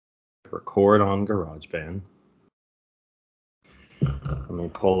record on GarageBand. Let me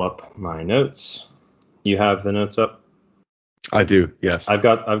pull up my notes. You have the notes up? I do, yes. I've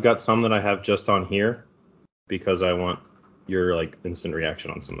got some that I have just on here because I want your like instant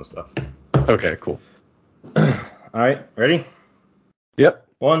reaction on some of the stuff. Okay, cool. All right, ready? Yep.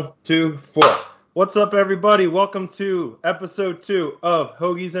 1, 2, 4. What's up, everybody? Welcome to episode 2 of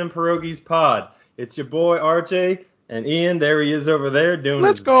Hoagies and Pierogis Pod. It's your boy RJ and Ian. There he is over there doing.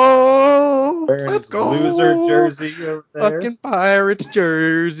 Let's go. Wearing Let's his go. loser jersey over there. Fucking Pirates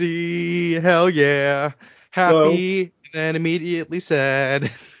jersey. Hell yeah. Happy and then immediately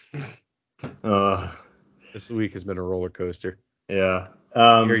sad. This week has been a roller coaster. Yeah.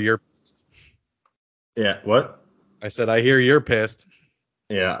 I hear you're pissed. Yeah. What? I said I hear you're pissed.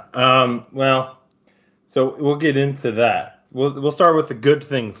 Yeah. Well, so we'll get into that. We'll start with the good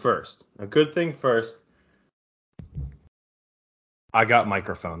thing first. A good thing first. I got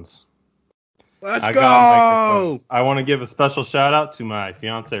microphones. Let's I go. got microphones. I want to give a special shout out to my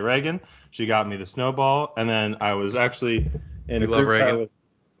fiance Reagan. She got me the snowball, and then I was actually in a group chat with.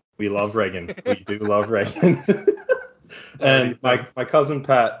 We love Reagan. We do love Reagan. And my cousin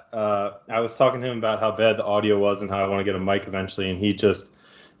Pat, I was talking to him about how bad the audio was and how I want to get a mic eventually, and he just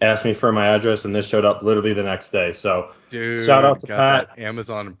asked me for my address, and this showed up literally the next day. So dude, shout out to Pat. That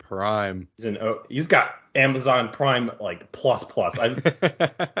Amazon Prime. He's got Amazon Prime like plus.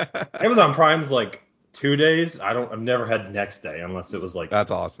 Amazon Prime's like 2 days. I've never had next day unless it was like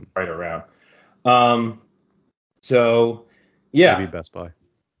that's awesome. Right around. So yeah. Maybe Best Buy.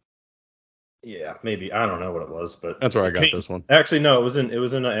 Yeah, maybe. I don't know what it was, but that's where I got this one. Actually, no, it was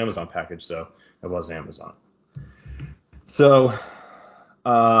in an Amazon package, so it was Amazon. So,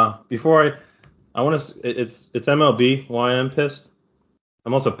 before I want to, it's MLB. Why I'm pissed.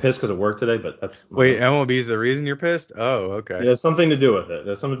 I'm also pissed because of work today, but that's. Wait, MLB is the reason you're pissed? Oh, okay. Yeah, something to do with it.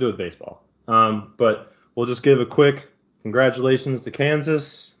 There's something to do with baseball. But we'll just give a quick congratulations to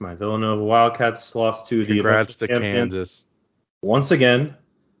Kansas. My Villanova Wildcats lost to the. Congrats to Kansas. Once again.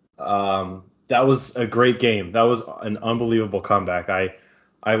 That was a great game. That was an unbelievable comeback.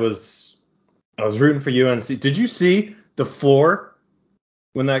 I was rooting for UNC. Did you see the floor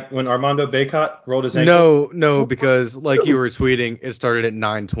when Armando Bacot rolled his ankle? No, because like you were tweeting, it started at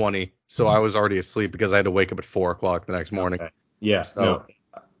 9:20, so I was already asleep because I had to wake up at 4:00 the next morning. Okay. Yeah. So. No.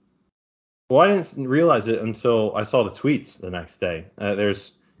 Well, I didn't realize it until I saw the tweets the next day.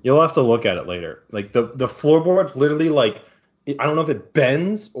 You'll have to look at it later. Like the floorboard literally like I don't know if it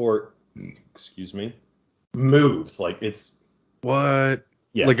bends or moves like it's what?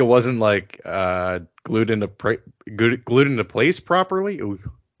 Yeah. Like it wasn't like glued into place properly. Ooh.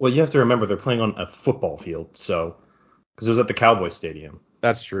 Well, you have to remember they're playing on a football field, so because it was at the Cowboy Stadium.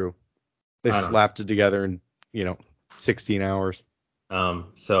 That's true. They slapped it together in 16 hours.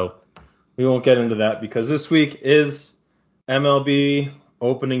 So we won't get into that because this week is MLB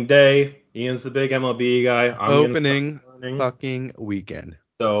Opening Day. Ian's the big MLB guy. I'm opening fucking weekend.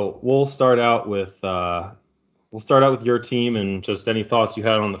 So we'll start out with your team and just any thoughts you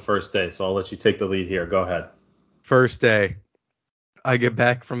had on the first day. So I'll let you take the lead here. Go ahead. First day, I get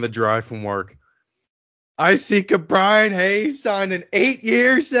back from the drive from work. I see Brian Hayes signed an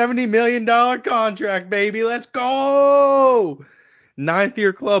 8-year, $70 million contract, baby. Let's go.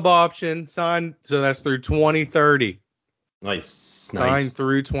 9th-year club option signed, so that's through 2030. Nice. Signed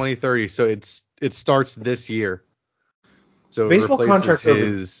through 2030, so it starts this year. So baseball contracts are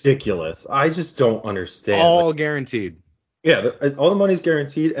ridiculous. I just don't understand. All guaranteed. Yeah, all the money's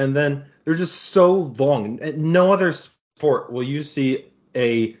guaranteed, and then they're just so long. No other sport will you see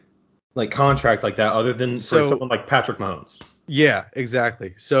a contract like that other than for someone like Patrick Mahomes. Yeah,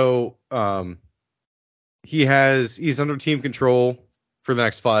 exactly. So he's under team control for the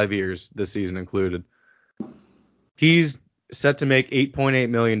next 5 years, this season included. He's set to make $8.8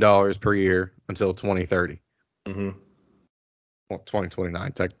 million per year until 2030. Mm-hmm. Well,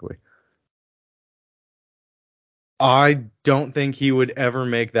 2029 technically. I don't think he would ever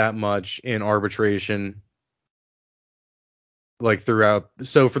make that much in arbitration throughout.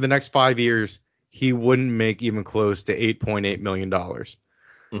 So for the next 5 years, he wouldn't make even close to $8.8 million.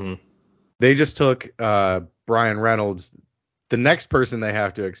 Mm-hmm. They just took Brian Reynolds, the next person they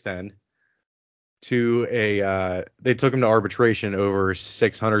have to extend, they took him to arbitration over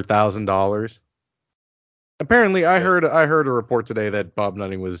 $600,000. Apparently, I heard a report today that Bob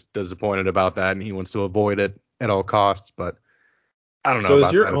Nutting was disappointed about that and he wants to avoid it at all costs. But I don't know. So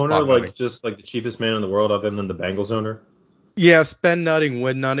is your owner just the cheapest man in the world other than the Bengals owner? Yeah, spend nutting,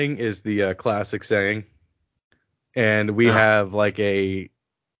 win nutting is the classic saying. And we have a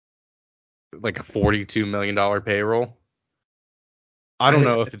 $42 million payroll. I don't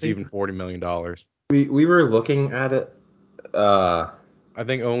know if it's even $40 million. We were looking at it. I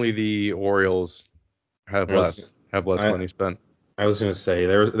think only the Orioles have less money spent. I was gonna say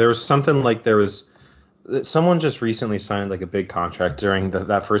there was something like someone just recently signed like a big contract during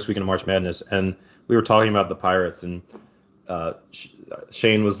that first weekend of March Madness, and we were talking about the Pirates, and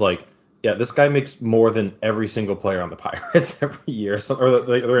Shane was like, yeah, this guy makes more than every single player on the Pirates every year, or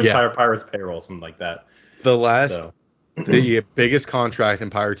their entire Pirates payroll, something like that. The biggest contract in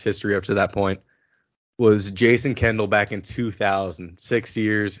Pirates history up to that point was Jason Kendall back in 2000, 6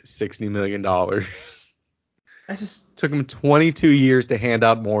 years, $60 million. I just took him 22 years to hand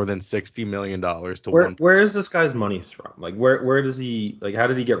out more than $60 million to one. Where is this guy's money from? Like, where does he, like, how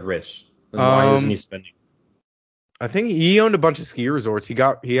did he get rich? And why isn't he spending? I think he owned a bunch of ski resorts. He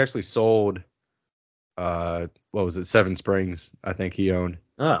actually sold, what was it, Seven Springs, I think he owned.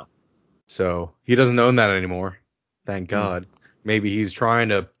 Oh. So he doesn't own that anymore. Thank God. Maybe he's trying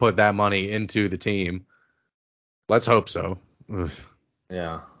to put that money into the team. Let's hope so. Ugh.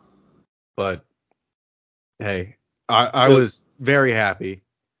 Yeah. But hey, I was very happy.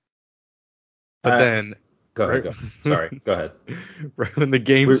 But then go ahead. Sorry, go ahead. Right when the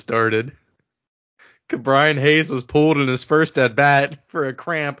game started, Brian Hayes was pulled in his first at bat for a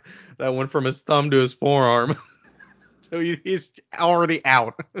cramp that went from his thumb to his forearm. So he's already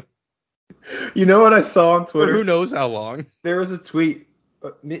out. You know what I saw on Twitter? For who knows how long. There was a tweet.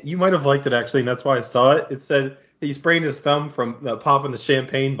 You might have liked it, actually, and that's why I saw it. It said he sprained his thumb from popping the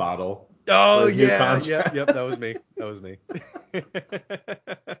champagne bottle. Oh, yeah. Yep. That was me. That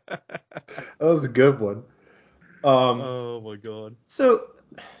was a good one. Oh, my God. So,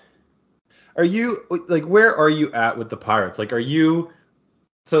 are you, like, where are you at with the Pirates? Like, are you...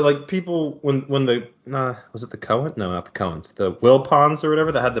 So, like, people, when was it the Cohen? No, not the Cohens. The Wilpons or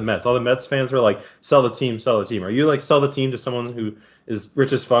whatever that had the Mets. All the Mets fans were like, sell the team, sell the team. Are you, like, sell the team to someone who is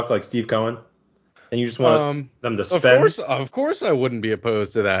rich as fuck, like Steve Cohen? And you just want them to spend? Of course I wouldn't be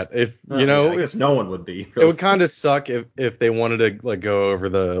opposed to that. I guess no one would be. Really. It would kind of suck if they wanted to, like, go over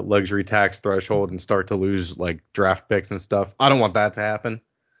the luxury tax threshold and start to lose, like, draft picks and stuff. I don't want that to happen.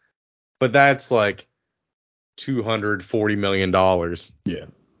 But that's, like, $240 million. Yeah.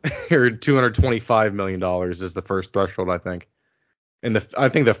 Or $225 million is the first threshold, I think. And I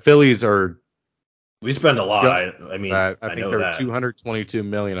think the Phillies are... We spend a lot. I think they're $222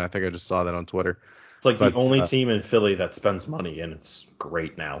 million. I think I just saw that on Twitter. It's like the only team in Philly that spends money, and it's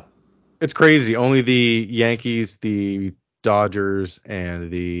great now. It's crazy. Only the Yankees, the Dodgers,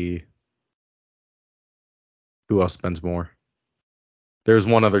 and who else spends more? There's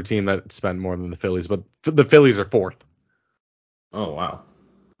one other team that spent more than the Phillies, but the Phillies are fourth. Oh, wow.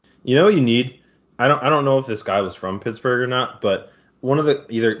 You know what you need? I don't know if this guy was from Pittsburgh or not, but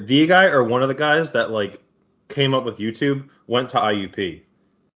either the guy or one of the guys that, like, came up with YouTube went to IUP.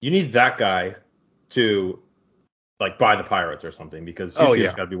 You need that guy to, like, buy the Pirates or something, because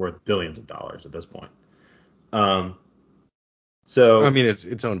YouTube's got to be worth billions of dollars at this point. So I mean,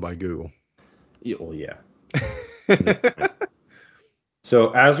 it's owned by Google. Well, yeah.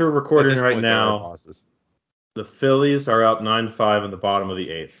 So as we're recording right now, the Phillies are up 9-5 in the bottom of the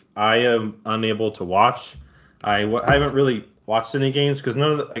eighth. I am unable to watch. I haven't really watched any games because I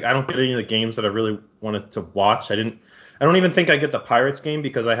don't get any of the games that I really wanted to watch. I don't even think I get the Pirates game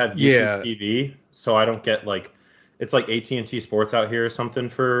because I had YouTube TV, so I don't get, like, it's like AT&T Sports out here or something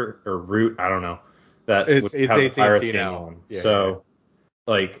or Root, I don't know. That it's have the Pirates game now. on.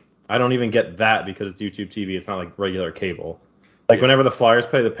 Like, I don't even get that because it's YouTube TV. It's not like regular cable. Like, whenever the Flyers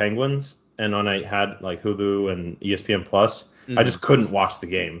play the Penguins, and when I had, like, Hulu and ESPN Plus, I just couldn't watch the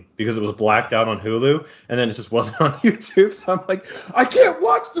game because it was blacked out on Hulu, and then it just wasn't on YouTube. So I'm like, I can't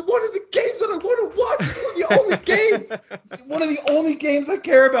watch one of the games that I want to watch. It's one of the only games I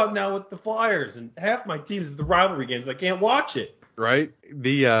care about now with the Flyers, and half my teams is the rivalry games. I can't watch it. Right?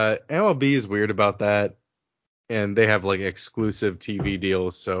 The MLB is weird about that, and they have, like, exclusive TV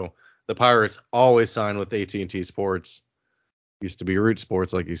deals. So the Pirates always sign with AT&T Sports. Used to be Root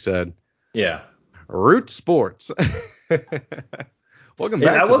Sports, like you said. Yeah. Root Sports. Welcome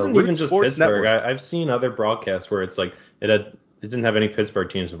back. That to wasn't the even Root just Sports Pittsburgh. Network. I've seen other broadcasts where it's like it didn't have any Pittsburgh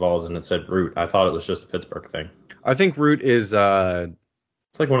teams involved, and it said Root. I thought it was just a Pittsburgh thing. I think Root is it's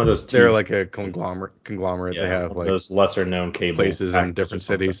like one of those. They're like a conglomerate. Yeah, they have, like, those lesser known cable places in different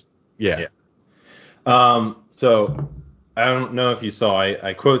cities. Yeah. So I don't know if you saw.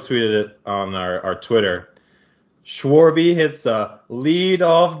 I quote tweeted it on our Twitter. Schwarby hits a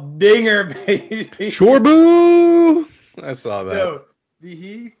lead-off dinger, baby. Schwarboo! I saw that. Yo,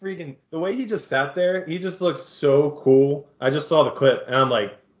 the way he just sat there, he just looks so cool. I just saw the clip, and I'm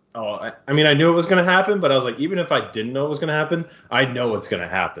like, Oh, I mean, I knew it was going to happen, but I was like, even if I didn't know it was going to happen, I know it's going to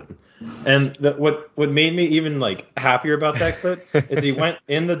happen. And what made me even like happier about that clip is he went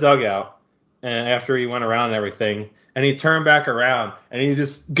in the dugout and after he went around and everything, and he turned back around and he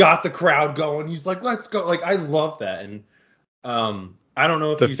just got the crowd going. He's like, let's go. Like, I love that. And I don't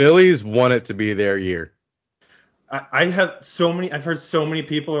know if The Phillies want it to be their year. I've heard so many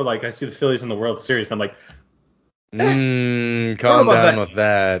people are like, I see the Phillies in the World Series. And I'm like, Calm down with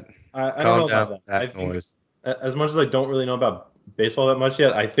that. I don't know about that. I think noise. as much as I don't really know about baseball that much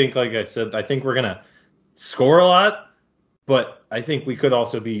yet, I think, like I said, I think we're gonna score a lot, but I think we could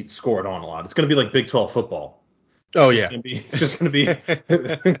also be scored on a lot. It's gonna be like Big 12 football. Oh yeah. It's just gonna be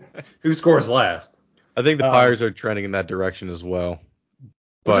who scores last. I think the Pirates are trending in that direction as well.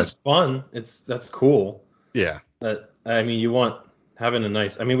 But which is fun. That's cool. Yeah. But I mean, you want having a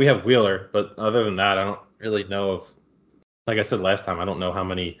nice. I mean, we have Wheeler, but other than that, I don't really know if. Like I said last time, I don't know how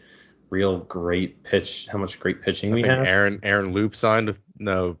much great pitching we have. Aaron Loop signed with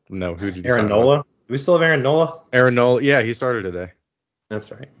who did he sign Aaron Nola? Do we still have Aaron Nola? Aaron Nola, yeah, he started today.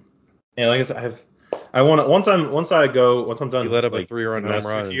 That's right. Yeah, like I said, I want to once I'm done. He let up like, a 3-run home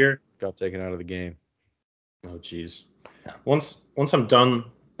run here. And got taken out of the game. Oh jeez. Once I'm done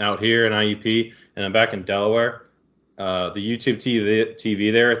out here in IUP and I'm back in Delaware, the YouTube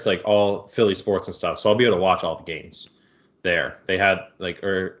TV there, it's like all Philly sports and stuff. So I'll be able to watch all the games there. They had like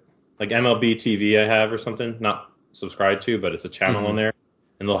MLB TV I have or something, not subscribed to, but it's a channel on there,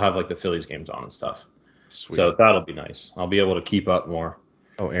 and they'll have like the Phillies games on and stuff. Sweet. So that'll be nice. I'll be able to keep up more.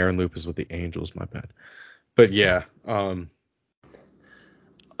 Oh, Aaron Loop is with the Angels, my bad. But yeah, I'm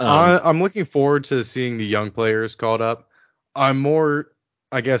looking forward to seeing the young players called up. I'm more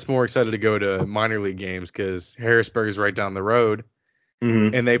excited to go to minor league games because Harrisburg is right down the road,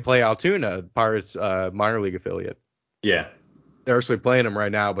 and they play Altoona, Pirates minor league affiliate. Yeah. They're actually playing them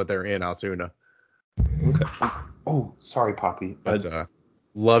right now, but they're in Altoona. Okay. Oh, sorry, Poppy. But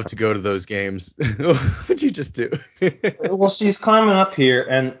love to go to those games. What'd you just do? Well, she's climbing up here,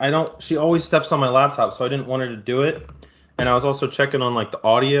 and she always steps on my laptop, so I didn't want her to do it. And I was also checking on like the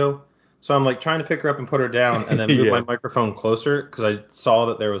audio. So I'm like trying to pick her up and put her down and then move my microphone closer because I saw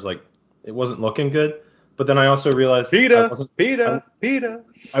that there was like it wasn't looking good. But then I also realized Peter.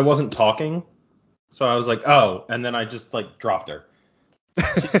 I wasn't talking. So I was like, oh, and then I just like dropped her.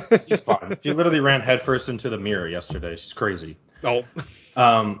 She's fine. She literally ran headfirst into the mirror yesterday. She's crazy. Oh.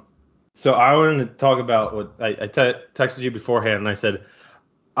 So I wanted to talk about what I texted you beforehand, and I said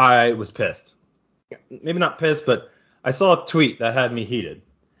I was pissed. Maybe not pissed, but I saw a tweet that had me heated.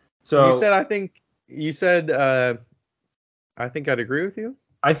 So you said I think I'd agree with you.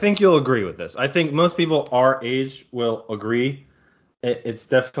 I think you'll agree with this. I think most people our age will agree. It's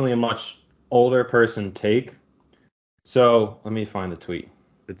definitely a much older person take. So let me find the tweet.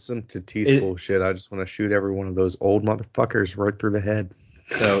 It's some Tatis bullshit. I just want to shoot every one of those old motherfuckers right through the head.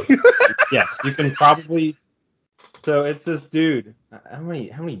 So yes, you can probably. So it's this dude. How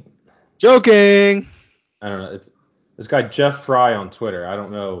many? Joking. I don't know. It's this guy Jeff Fry on Twitter. I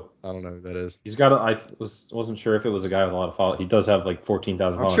don't know who that is. He's got. Wasn't sure if it was a guy with a lot of followers. He does have like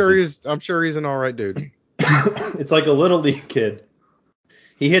 14,000 followers. I'm sure he's an all right dude. It's like a little league kid.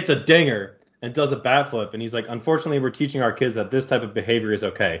 He hits a dinger and does a bat flip, and he's like, unfortunately, we're teaching our kids that this type of behavior is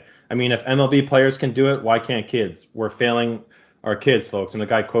okay. I mean, if MLB players can do it, why can't kids? We're failing our kids, folks. And the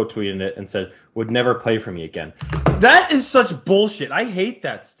guy quote tweeted it and said, would never play for me again. That is such bullshit. I hate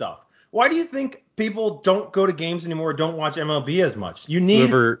that stuff. Why do you think people don't go to games anymore, don't watch MLB as much? You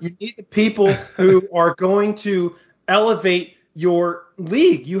need the people who are going to elevate your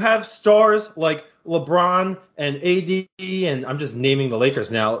league. You have stars like LeBron and AD, and I'm just naming the Lakers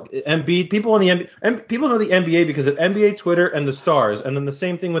now. Embiid, people in the NBA, people know the NBA because of NBA Twitter and the stars, and then the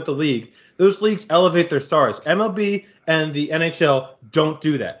same thing with the league. Those leagues elevate their stars. MLB and the NHL don't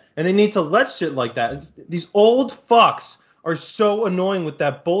do that, and they need to let shit like that. These old fucks are so annoying with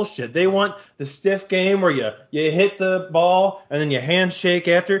that bullshit. They want the stiff game where you hit the ball and then you handshake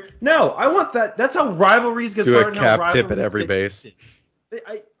after. No, I want that. That's how rivalries get started. Do a cap tip at every base.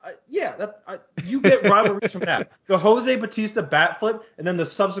 You get rivalries from that. The Jose Bautista bat flip and then the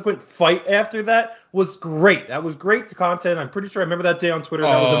subsequent fight after that was great. That was great content. I'm pretty sure I remember that day on Twitter.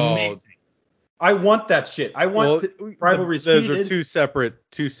 That was amazing. I want that shit. I want rivalries. Those are two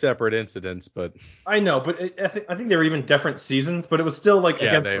separate incidents, but I know, but I think they were even different seasons, but it was still like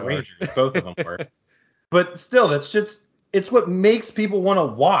against the Rangers. Both of them were. But still, it's what makes people want to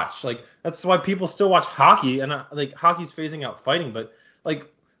watch. Like that's why people still watch hockey, and like hockey's phasing out fighting, but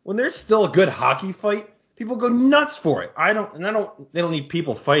like when there's still a good hockey fight, people go nuts for it. They don't need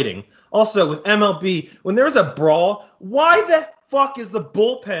people fighting. Also with MLB, when there's a brawl, why the fuck is the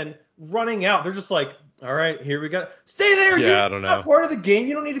bullpen running out? They're just like, all right, here we go. Stay there. Yeah, I don't know. You're not part of the game.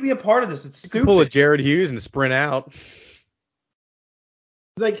 You don't need to be a part of this. It's stupid. Pull a Jared Hughes and sprint out.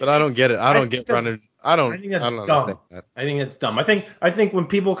 Like, but I don't get it. I don't get running. I don't think that's understand dumb. that. I think it's dumb. I think when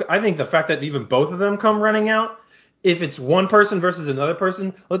people, I think the fact that even both of them come running out, if it's one person versus another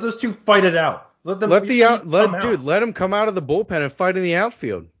person, let those two fight it out. Let them let them come out of the bullpen and fight in the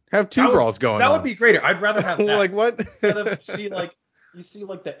outfield. Have two brawls going on. That would be greater. I'd rather have that. Like what? Instead of you see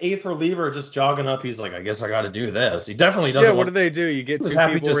the eighth reliever just jogging up. He's like, I guess I got to do this. He definitely doesn't. Yeah, what do? You get two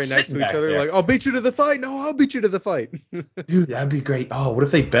people right next to each other. Like, I'll beat you to the fight. No, I'll beat you to the fight. Dude, that'd be great. Oh, what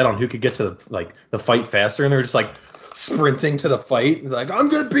if they bet on who could get to the fight faster, and they're just like sprinting to the fight, like, I'm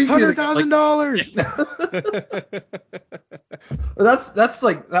gonna beat you. $100,000. That's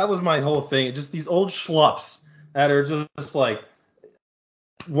like, that was my whole thing. Just these old schlups that are just like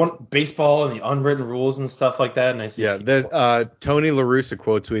one baseball and the unwritten rules and stuff like that. And I see there's Tony La Russa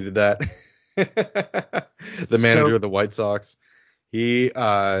quote tweeted that. The manager of the White Sox. He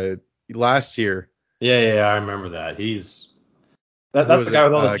last year. Yeah, I remember that. That's the guy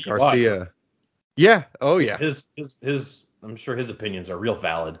with all the Garcia. Yeah. Oh yeah. His I'm sure his opinions are real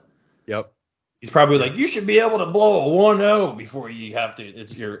valid. Yep. He's probably like, you should be able to blow a 1-0 before you have to.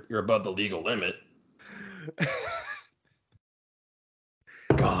 You're above the legal limit.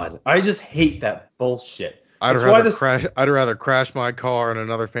 God, I just hate that bullshit. I'd rather crash my car in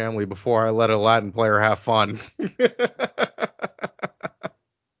another family before I let a Latin player have fun.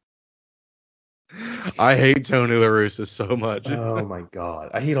 I hate Tony La Russa so much. Oh my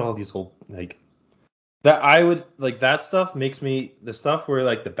God, I hate all these whole that. I would that stuff makes me, the stuff where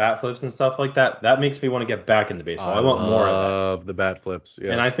the bat flips and stuff like that. That makes me want to get back into baseball. I want more of that. I love the bat flips.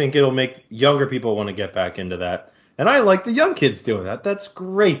 Yes. And I think it'll make younger people want to get back into that. And I like the young kids doing that. That's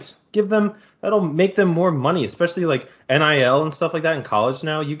great. That'll make them more money, especially NIL and stuff like that in college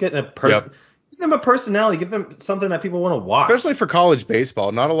now. You get give them a personality, give them something that people want to watch. Especially for college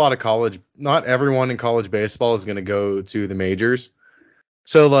baseball. Not everyone in college baseball is going to go to the majors.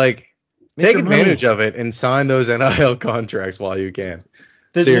 So take advantage of it and sign those NIL contracts while you can.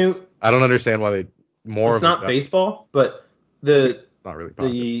 I don't understand why it's not baseball, but it's not really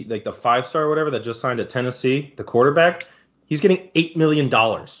popular. the 5-star or whatever that just signed at Tennessee, the quarterback, he's getting $8 million.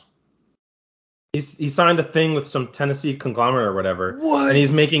 He signed a thing with some Tennessee conglomerate or whatever. What? And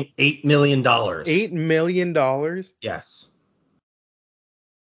he's making $8 million. $8 million? Yes.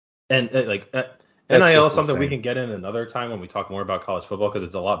 And That's NIL is something insane. we can get in another time when we talk more about college football, because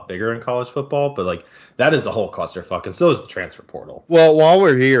it's a lot bigger in college football. But that is a whole clusterfuck, and so is the transfer portal. Well, while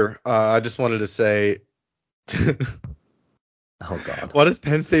we're here, I just wanted to say, oh God, why does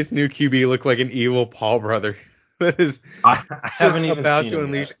Penn State's new QB look like an evil Paul brother? That is I haven't even about seen to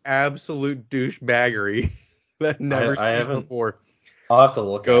unleash absolute douchebaggery that never seen before. I'll have to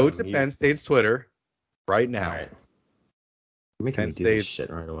look. Go to Penn State's Twitter right now. All right. You're making me do this shit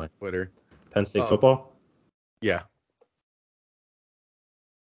right away. Twitter. Penn State football? Yeah.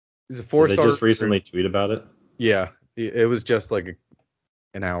 He's a 4-star. Did they just recently tweet about it? Yeah. It was just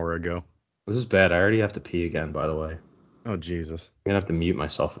an hour ago. This is bad. I already have to pee again, by the way. Oh, Jesus. I'm going to have to mute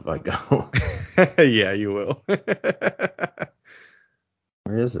myself if I go. Yeah, you will.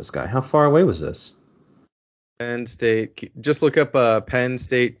 Where is this guy? How far away was this? Penn State. Just look up Penn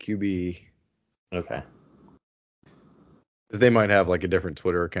State QB. Okay. Because they might have a different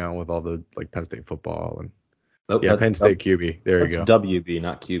Twitter account with all the Penn State football and Penn State QB. There you go. WB,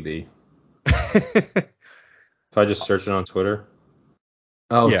 not QB. If I just search it on Twitter.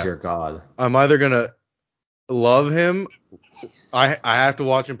 Oh dear God. I'm either gonna love him. I have to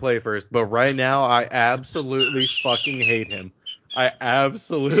watch him play first, but right now I absolutely fucking hate him. I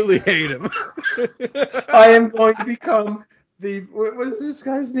absolutely hate him. I am going to become what is this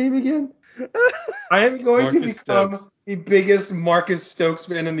guy's name again? I am going to become the biggest Marcus Stokes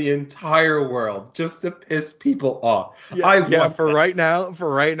fan in the entire world, just to piss people off. Right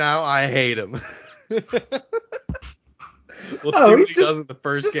now, I hate him. We'll see what he does in the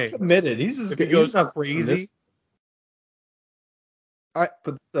first game. Committed. He's not crazy. But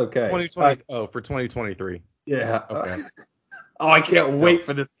it's okay. 2020. For 2023. Yeah. Okay. I can't wait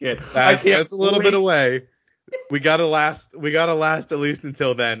for this kid. That's a little bit away. We gotta last at least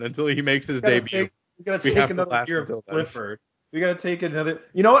until then, until he makes his debut. We gotta take another year of Clifford. We gotta take another.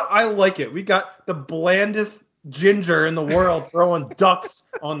 You know what? I like it. We got the blandest ginger in the world throwing ducks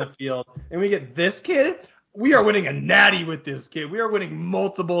on the field, and we get this kid. We are winning a natty with this kid. We are winning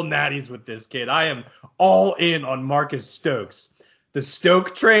multiple natties with this kid. I am all in on Marcus Stokes. The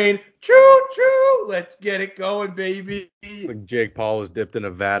Stoke train, choo choo. Let's get it going, baby. It's like Jake Paul was dipped in a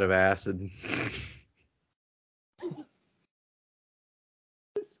vat of acid.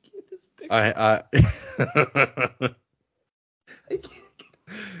 I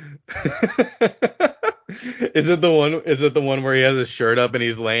Is it the one where he has his shirt up and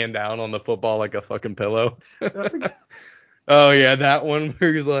he's laying down on the football like a fucking pillow? Oh yeah, that one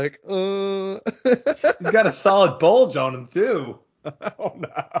where he's like, He's got a solid bulge on him too. Oh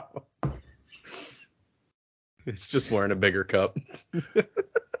no. It's just wearing a bigger cup.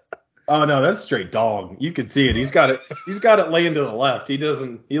 Oh no, that's straight dog. You can see it. He's got it laying to the left. He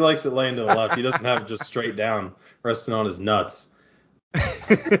likes it laying to the left. He doesn't have it just straight down, resting on his nuts.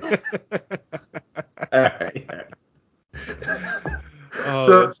 All right. Oh,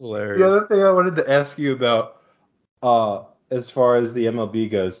 So that's hilarious. the other thing I wanted to ask you about, as far as the MLB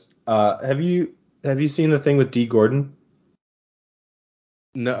goes, have you seen the thing with D. Gordon?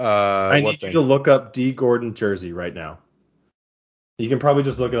 No, I what need you thing? to look up D. Gordon jersey right now. You can probably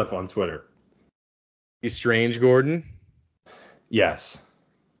just look it up on Twitter. He's Strange Gordon. Yes.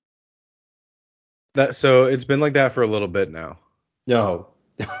 So it's been like that for a little bit now. No.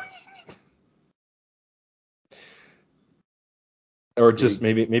 Or just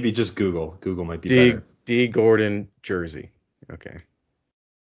maybe just Google. Google might be better. D. Gordon jersey. Okay.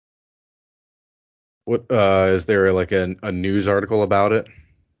 What is there like a news article about it?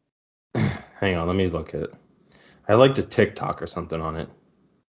 Hang on, let me look at it. I liked a TikTok or something on it.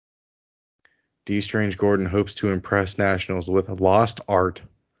 D. Strange Gordon hopes to impress Nationals with lost art.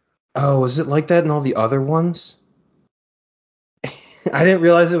 Oh, is it like that in all the other ones? I didn't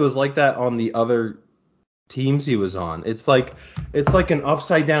realize it was like that on the other teams he was on. It's like an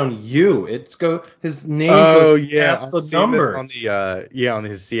upside down U. His name goes past the numbers. This on the on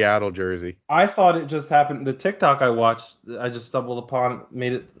his Seattle jersey. I thought it just happened. The TikTok I watched, I just stumbled upon,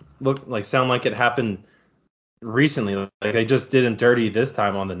 made it sound like it happened recently. Like they just didn't dirty this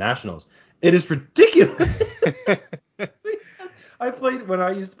time on the Nationals. It is ridiculous. When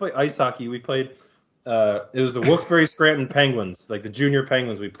I used to play ice hockey, we played. It was the Wilkes-Barre Scranton Penguins, like the junior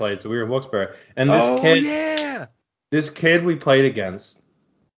Penguins we played. So we were in Wilkes-Barre, and this kid we played against,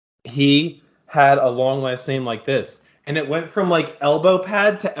 he had a long last name like this, and it went from like elbow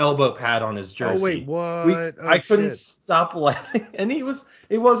pad to elbow pad on his jersey. Oh wait, what? I couldn't stop laughing, and it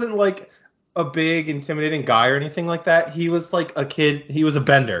wasn't like a big intimidating guy or anything like that. He was like a kid. He was a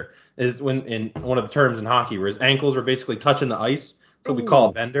bender, is when in one of the terms in hockey, where his ankles were basically touching the ice, so we call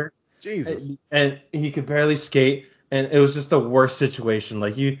it bender. Jesus. And he could barely skate, and it was just the worst situation.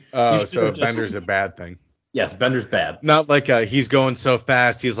 Like so bender's a bad thing. Yes, bender's bad. Not like he's going so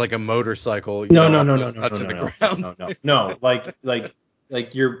fast he's like a motorcycle. No, touching the ground. No, like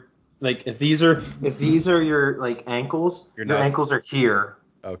you're like if these are your like ankles, your ankles are here.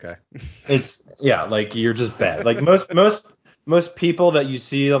 Okay. Like you're just bad. Like most people that you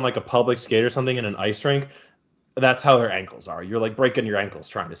see on like a public skate or something in an ice rink, that's how their ankles are. You're like breaking your ankles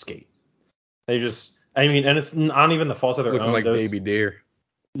trying to skate. And it's not even the fault of their looking own. Like baby deer.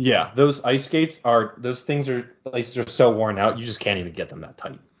 Yeah, those ice skates laces are so worn out, you just can't even get them that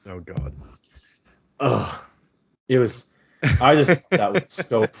tight. Oh god. Ugh. I just thought that was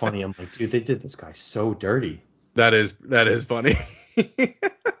so funny. I'm like, dude, they did this guy so dirty. That is funny.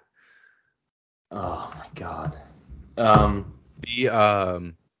 Oh my god.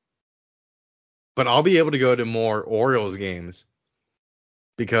 But I'll be able to go to more Orioles games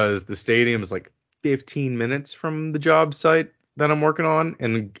because the stadium is like 15 minutes from the job site that I'm working on,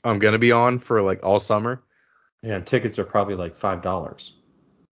 and I'm gonna be on for like all summer. Yeah, and tickets are probably like $5.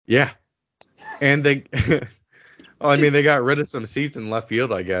 Yeah, and they, they got rid of some seats in left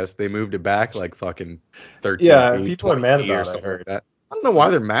field. I guess they moved it back like fucking 13 feet. People are mad about it. I heard that. I don't know why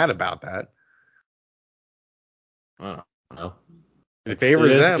they're mad about that. I don't know. It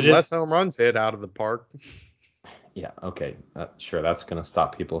favors them. Less home runs hit out of the park. Yeah, okay. Sure, that's going to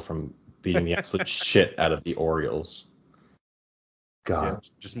stop people from beating the absolute shit out of the Orioles. God. Yeah,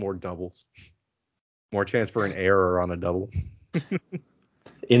 just more doubles. More chance for an error on a double.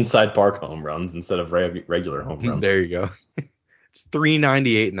 Inside park home runs instead of regular home runs. There you go. It's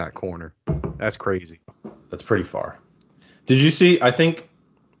 398 in that corner. That's crazy. That's pretty far. Did you see? I think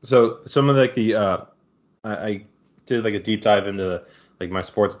so. Some of like I did like a deep dive into like my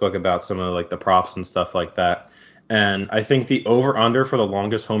sports book about some of like the props and stuff like that. And I think the over under for the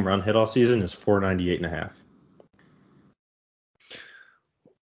longest home run hit all season is 498.5.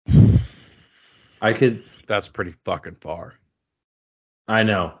 That's pretty fucking far. I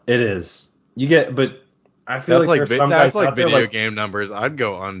know it is. But I feel that's like that's like video game numbers. I'd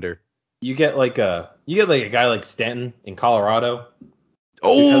go under. You get like a guy like Stanton in Colorado.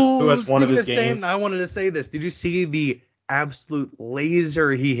 Who has one of his games. Stanton, I wanted to say this. Did you see the absolute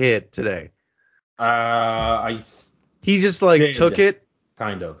laser he hit today? He just like took it.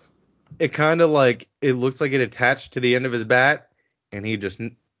 Kind of. it kind of like it looks like it attached to the end of his bat, and he just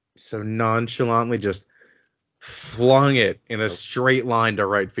so nonchalantly just flung it in a straight line to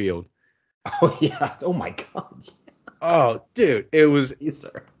right field. Oh yeah. Oh my God. Oh, dude, it was Yes,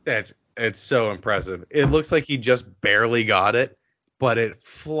 sir. it's so impressive. It looks like he just barely got it, but it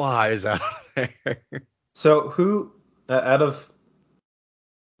flies out of there. So who out of?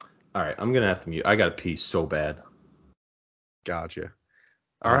 All right, I'm gonna have to mute. I gotta pee so bad. Gotcha.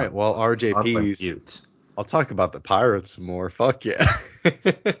 All right, well, On my RJP's. mute. I'll talk about the Pirates some more. Fuck yeah.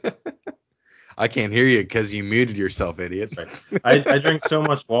 I can't hear you because you muted yourself, idiot. That's right. I drink so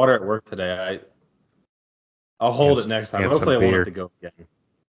much water at work today. I'll hold it next time. And some Hopefully I won't have beer. to go again.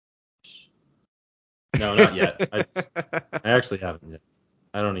 No, not yet. I actually haven't yet.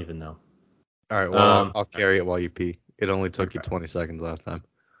 I don't even know. All right, well, I'll carry it while you pee. It only took you 20 seconds last time.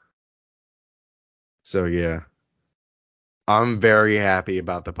 So, yeah. I'm very happy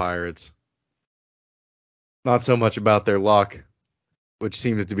about the Pirates. Not so much about their luck, which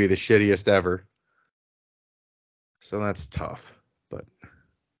seems to be the shittiest ever. So that's tough. But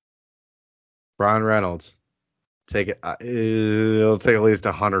Brian Reynolds, take it. It'll take at least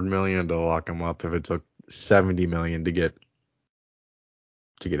 $100 million to lock him up if it took $70 million to get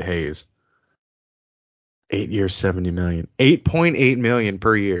Hayes. 8 years, $70 million. $8.8 million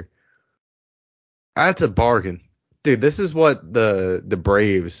per year. That's a bargain. Dude, this is what the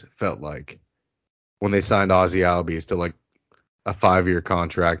Braves felt like when they signed Ozzie Albies to like a 5-year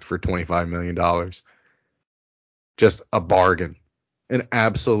contract for $25 million. Just a bargain. An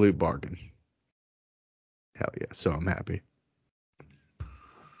absolute bargain. Hell yeah. So I'm happy.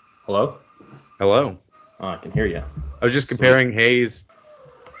 Hello? Hello. Oh, I can hear you. I was just comparing Hayes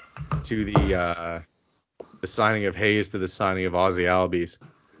to the signing of Hayes to the signing of Ozzie Albies.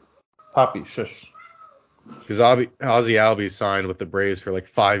 Poppy, shush. Because Ozzie Albies signed with the Braves for like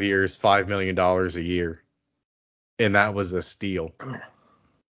 5 years, $5 million a year. And that was a steal. Come here.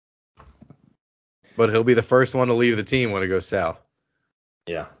 But he'll be the first one to leave the team when it goes south.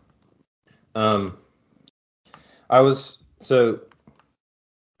 Yeah. I've said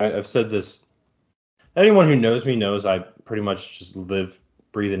this. Anyone who knows me knows I pretty much just live,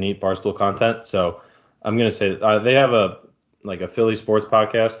 breathe, and eat Barstool content. So I'm gonna say they have a Philly sports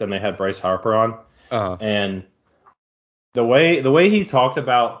podcast, and they had Bryce Harper on. Uh-huh. And the way he talked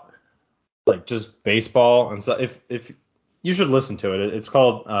about like just baseball and stuff, if you should listen to it. It's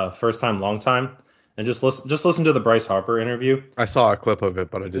called First Time Long Time, and just listen to the Bryce Harper interview. I saw a clip of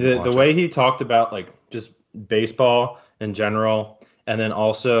it, but I didn't watch The it. way he talked about like just baseball in general, and then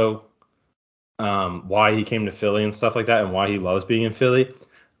also why he came to Philly and stuff like that, and why he loves being in Philly.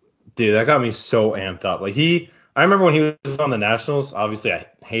 Dude, that got me so amped up. I remember when he was on the Nationals. Obviously, I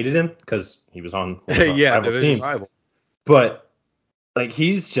hated him because he was on yeah, rival division teams. rival. But like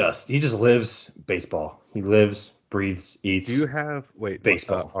he just lives baseball. He lives, breathes, eats. Do you have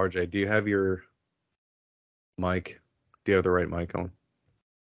baseball? RJ? Do you have your mic? Do you have the right mic on?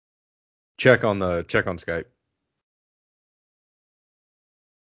 Check on Skype.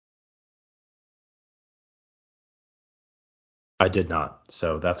 I did not,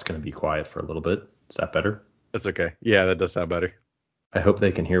 so that's going to be quiet for a little bit. Is that better? That's okay. Yeah, that does sound better. I hope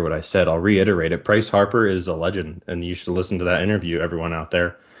they can hear what I said. I'll reiterate it. Bryce Harper is a legend, and you should listen to that interview, everyone out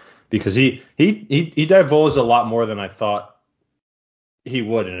there, because he divulged a lot more than I thought he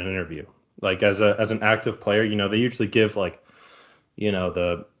would in an interview. Like as an active player, they usually give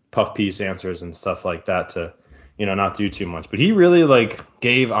the puff piece answers and stuff like that to not do too much. But he really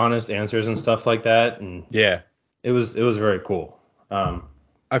gave honest answers and stuff like that, and yeah, it was very cool.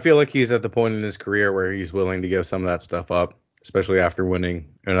 I feel like he's at the point in his career where he's willing to give some of that stuff up, especially after winning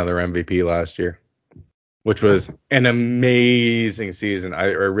another MVP last year, which was an amazing season. I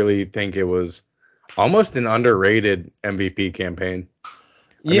really think it was almost an underrated MVP campaign.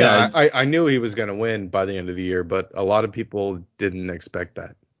 I knew he was going to win by the end of the year, but a lot of people didn't expect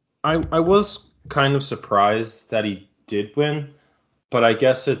that. I was kind of surprised that he did win, but I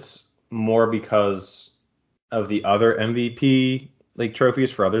guess it's more because of the other MVP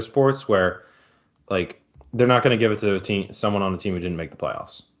trophies for other sports where they're not going to give it to someone on the team who didn't make the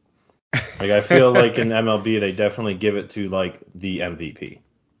playoffs. I feel like in MLB they definitely give it to the MVP,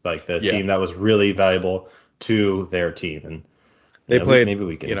 the team that was really valuable to their team, and they played maybe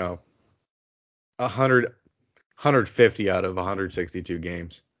we can 150 out of 162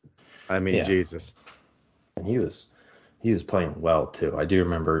 games. I mean, Jesus. And he was playing well too. I do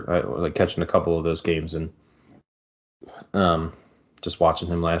remember catching a couple of those games and just watching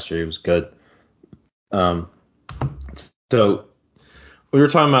him last year. He was good. So we were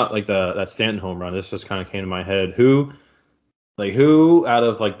talking about that Stanton home run. This just kind of came to my head. Who Like, who out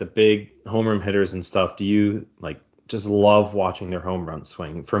of like the big home run hitters and stuff do you like just love watching their home run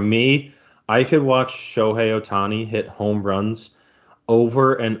swing? For me, I could watch Shohei Ohtani hit home runs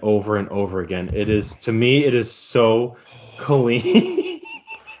over and over and over again. It is, to me, it is so clean.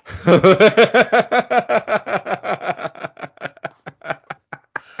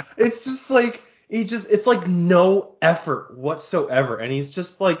 It's just like it's like no effort whatsoever, and he's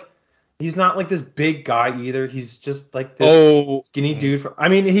just like he's not like this big guy either. He's just like this skinny dude. I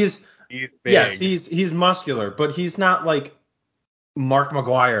mean, he's big. Yes, he's muscular, but he's not like Mark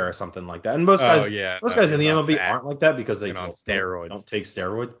McGuire or something like that. And most guys in the MLB aren't like that because they on steroids. Don't take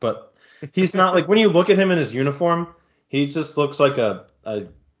steroids. But he's not like, when you look at him in his uniform, he just looks like a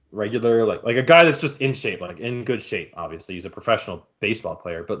regular like a guy that's just in shape, like in good shape. Obviously, he's a professional baseball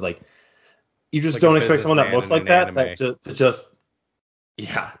player, but like you just like don't expect someone that looks like that to just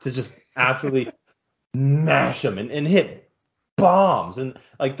absolutely mash him and hit bombs. And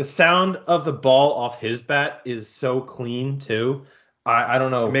like the sound of the ball off his bat is so clean too. I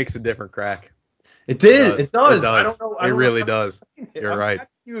don't know. It makes a different crack. It does. I don't know. It really does. You're right.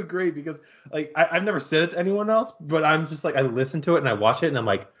 You agree, because like I've never said it to anyone else, but I'm just like, I listen to it and I watch it and I'm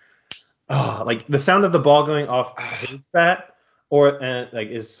like, oh, like the sound of the ball going off his bat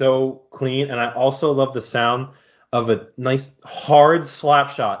is so clean. And I also love the sound of a nice hard slap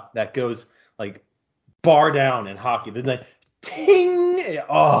shot that goes like bar down in hockey. Then like ting.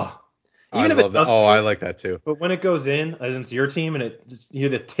 Oh. Even if it doesn't. Oh, I like that too. But when it goes in, as it's your team, and it just, you hear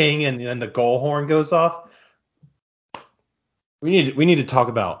the ting and then the goal horn goes off. We need to talk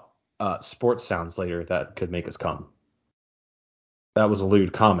about sports sounds later that could make us come. That was a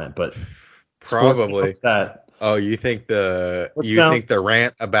lewd comment, but probably that. Oh, you think the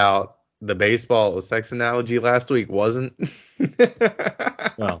rant about the baseball sex analogy last week wasn't?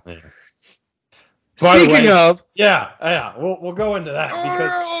 Well, yeah. Speaking of, we'll go into that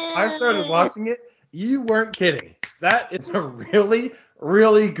because I started watching it. You weren't kidding. That is a really,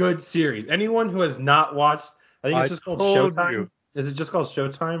 really good series. Anyone who has not watched, I think it's just called Showtime. Is it just called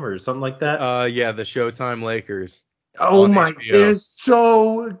Showtime or something like that? Yeah, the Showtime Lakers. Oh my, it is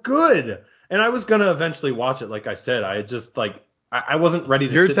so good. And I was gonna eventually watch it. Like I said, I just like I wasn't ready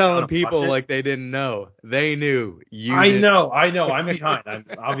to. You're telling people like they didn't know. They knew. I know. I'm behind. I'm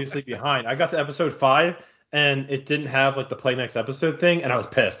obviously behind. I got to episode 5 and it didn't have like the play next episode thing, and I was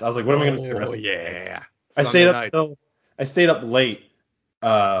pissed. I was like, what am I gonna do the rest of the day? I stayed up late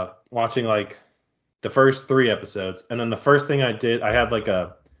watching like the first 3 episodes, and then the first thing I did, I had like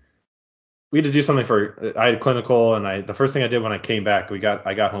we had to do something I had clinical, and the first thing I did when I came back,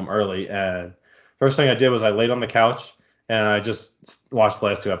 I got home early, and first thing I did was I laid on the couch and I just watched the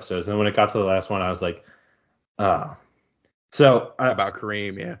last 2 episodes. And when it got to the last one, I was like, so about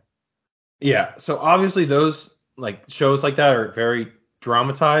Kareem, yeah. Yeah. So obviously those like shows like that are very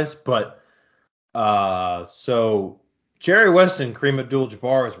dramatized, but so Jerry West and Kareem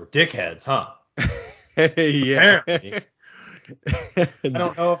Abdul-Jabbar were dickheads, huh? Yeah. Apparently. I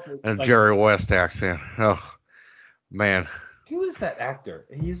don't know if it's like, Jerry West accent. Oh man. Who is that actor?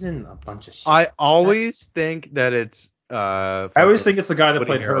 He's in a bunch of shit. I always think that it's I always think it's the guy that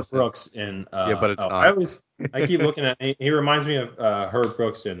played Herb Harrelson. Brooks in yeah, but it's not. I keep looking at he reminds me of Herb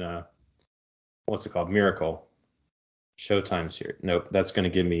Brooks in what's it called? Miracle. Showtime series. Nope, that's gonna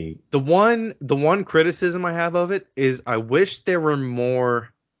give me the one criticism I have of it is I wish there were more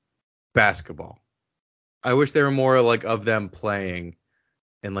basketball. I wish there were more like of them playing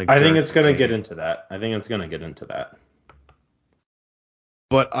and like. I think it's gonna get into that.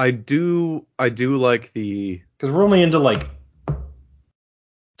 But I do like the, because we're only into like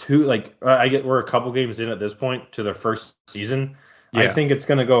 2, like we're a couple games in at this point to their first season. Yeah. I think it's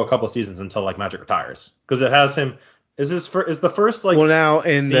gonna go a couple seasons until like Magic retires, because it has him. Is the first like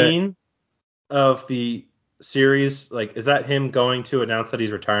scene of the series, like, is that him going to announce that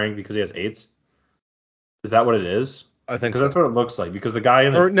he's retiring because he has AIDS? Is that what it is? I think so. That's what it looks like, because the guy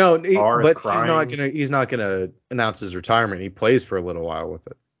in the bar is crying. He's not gonna announce his retirement. He plays for a little while with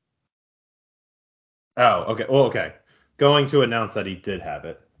it. Oh, okay. Well, okay. Going to announce that he did have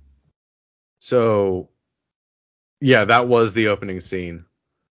it. So, yeah, that was the opening scene.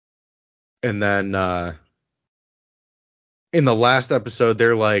 And then in the last episode,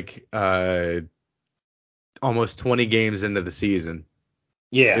 they're like almost 20 games into the season.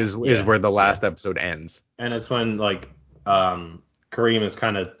 Yeah. Is where the last episode ends. And it's when like Kareem is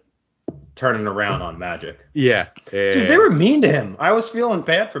kind of turning around on Magic. Yeah. Dude, they were mean to him. I was feeling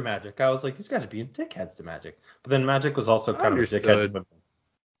bad for Magic. I was like, these guys are being dickheads to Magic. But then Magic was also kind of a dickhead to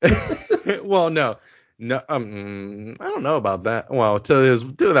women. Well, no, I don't know about that. Well,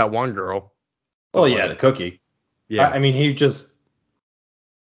 to that one girl. Well, yeah, the cookie. Yeah. I mean, he just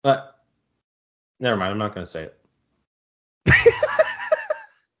But never mind. I'm not going to say it.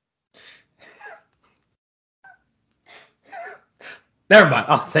 Never mind.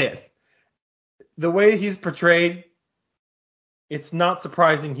 I'll say it. The way he's portrayed, it's not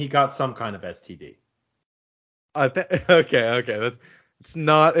surprising he got some kind of STD. Okay. It's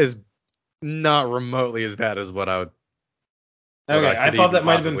not remotely as bad as what I would. Okay, I thought that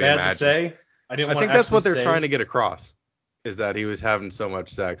might have been bad to say. I think that's what they're trying to get across, is that he was having so much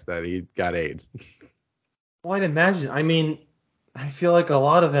sex that he got AIDS. Well, I'd imagine. I mean, I feel like a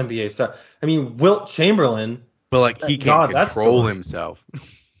lot of NBA stuff. I mean, Wilt Chamberlain. But like he can't control himself.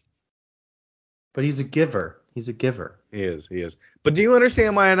 But he's a giver. He's a giver. He is. But do you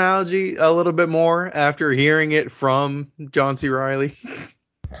understand my analogy a little bit more after hearing it from John C. Reilly?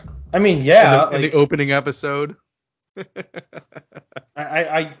 I mean, yeah. In the opening episode.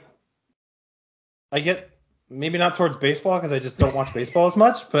 I get, maybe not towards baseball because I just don't watch baseball as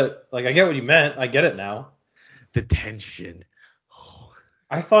much, but like I get what you meant. I get it now. The tension.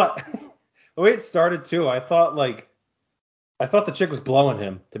 I thought the way it started too. I thought the chick was blowing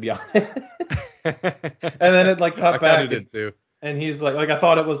him, to be honest. And then it like cut back. I did too. And he's like I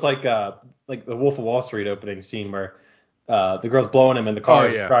thought it was like the Wolf of Wall Street opening scene where the girl's blowing him and the car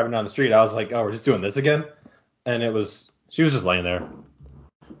is driving down the street. I was like, oh, we're just doing this again. And she was just laying there.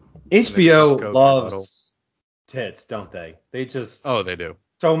 HBO loves tits, don't they? They just they do.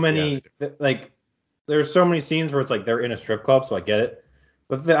 So many like there's so many scenes where it's like they're in a strip club, so I get it.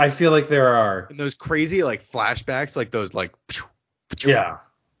 But I feel like there are and those crazy like flashbacks, like those like yeah.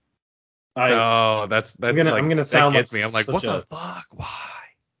 That's I'm gonna sound that gets me. I'm like, what the fuck? Why?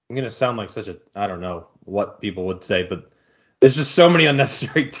 I'm gonna sound like such a I don't know what people would say, but there's just so many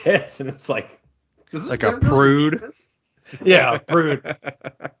unnecessary tits, and it's like this is like a prude. Yeah, prude.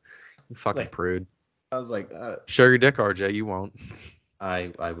 Fucking prude. I was like, show your dick, RJ. You won't.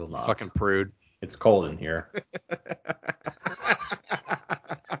 I will not. Fucking prude. It's cold in here.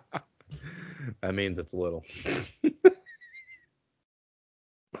 That means it's little.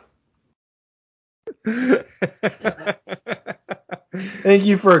 Thank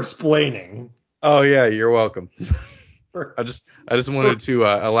you for explaining. Oh yeah, you're welcome. I just wanted to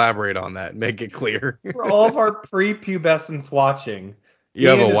elaborate on that, make it clear. For all of our prepubescents watching, you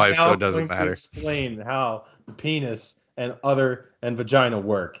have a wife, so it doesn't matter. Explain how the penis and vagina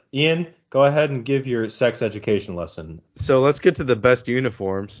work. Ian, go ahead and give your sex education lesson. So let's get to the best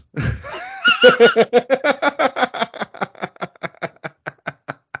uniforms.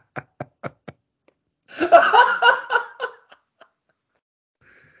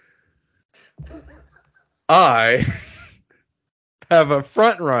 I have a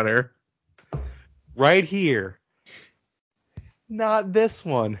front runner right here. Not this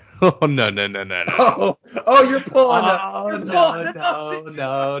one. Oh no. Oh, you're pulling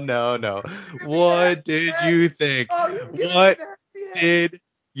No. What did you think? What did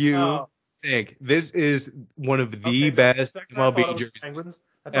you think? This is one of the best MLB jerseys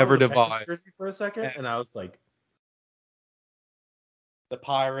ever devised. For a second, and I was like, the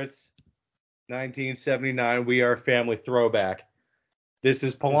Pirates, 1979. We Are Family throwback. This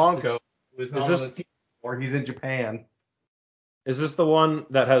is Polanco. Or he's in Japan. Is this the one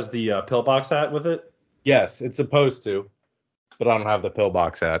that has the pillbox hat with it? Yes, it's supposed to, but I don't have the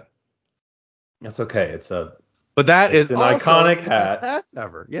pillbox hat. That's okay. But that is an iconic hat. Best hats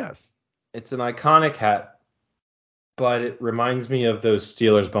ever. Yes. It's an iconic hat, but it reminds me of those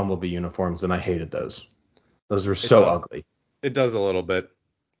Steelers Bumblebee uniforms, and I hated those. Those were so ugly. It does a little bit.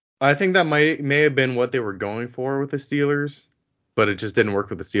 I think that may have been what they were going for with the Steelers, but it just didn't work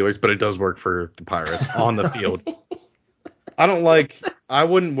with the Steelers. But it does work for the Pirates on the field. I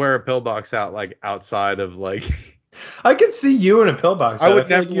wouldn't wear a pillbox hat like outside of like. I could see you in a pillbox hat. I would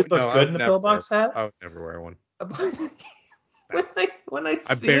never. Like you'd look good in a pillbox hat. I would never wear one. when I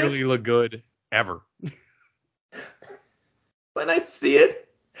see barely look good ever. When I see it,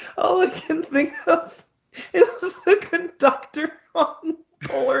 all I can think of is the conductor on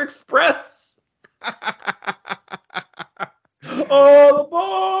Polar Express. Oh, the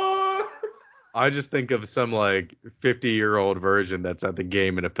boy! I just think of some like 50-year-old version that's at the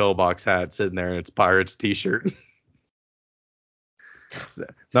game in a pillbox hat sitting there in its Pirates t-shirt.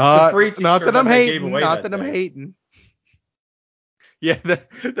 Not that I'm hating. Yeah,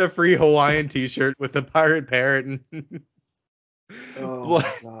 the free Hawaiian t-shirt with the pirate parrot and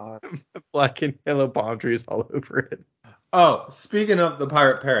black and yellow palm trees all over it. Oh, speaking of the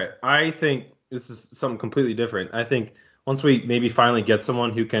pirate parrot, I think this is something completely different. I think once we maybe finally get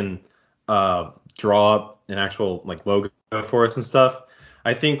someone who can draw up an actual like logo for us and stuff,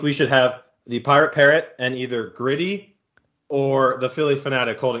 I think we should have the pirate parrot and either Gritty or the Philly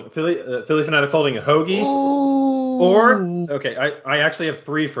Fanatic holding a Hoagie. Ooh. Or okay, I actually have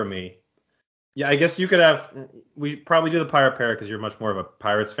three for me. Yeah, I guess you could have. We probably do the Pirate Parrot because you're much more of a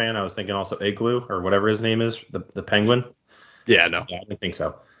Pirates fan. I was thinking also Igloo or whatever his name is, the Penguin. Yeah, no. Yeah, I don't think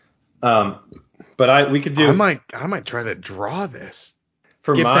so. But we could do. I might try to draw this.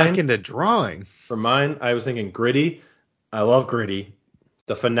 For Get mine, back into drawing. For mine, I was thinking Gritty. I love Gritty.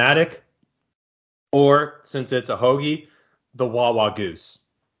 The Fanatic, or since it's a Hoagie, the Wawa Goose.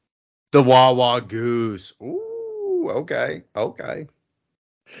 The Wawa Goose. Ooh, okay.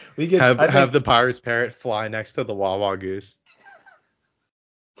 We could have the Pirates Parrot fly next to the Wawa Goose.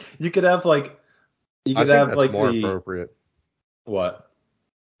 You could have like. You could I think have that's like more the appropriate. what?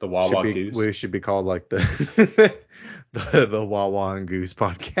 The Wawa Goose. We should be called like the the Wawa and Goose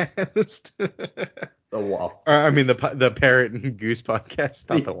podcast. The Wawa. I mean the Parrot and Goose podcast,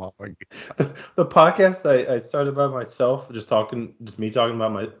 not the Wawa and Goose. The podcast I started by myself, just me talking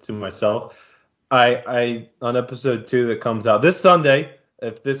about to myself. I on episode 2 that comes out this Sunday.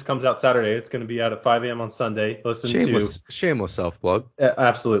 If this comes out Saturday, it's going to be out at 5 a.m. on Sunday. Shameless self plug.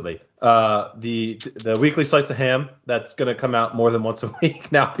 Absolutely. The weekly slice of ham that's going to come out more than once a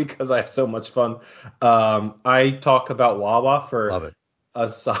week now because I have so much fun. I talk about Wawa for a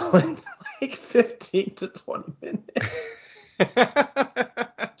solid like 15 to 20 minutes.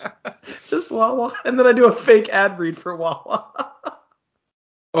 Just Wawa, and then I do a fake ad read for Wawa.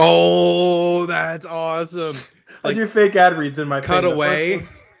 Oh, that's awesome. I do fake ad reads in my cutaway.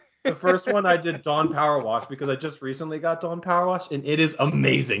 The first one I did Dawn Power Wash because I just recently got Dawn Power Wash and it is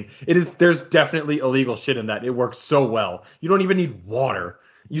amazing. There's definitely illegal shit in that. It works so well. You don't even need water.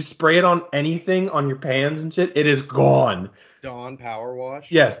 You spray it on anything on your pans and shit, it is gone. Dawn Power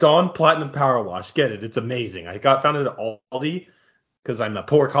Wash? Yes, Dawn Platinum Power Wash. Get it. It's amazing. I found it at Aldi because I'm a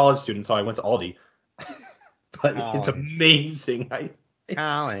poor college student, so I went to Aldi. But it's amazing.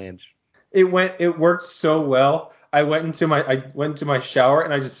 College. It worked so well. I went into my shower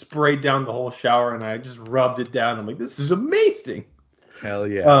and I just sprayed down the whole shower and I just rubbed it down. I'm like, this is amazing. Hell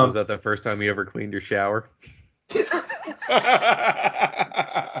yeah. Was that the first time you ever cleaned your shower?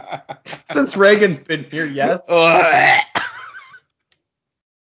 Since Reagan's been here, yes.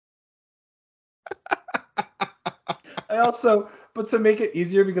 But to make it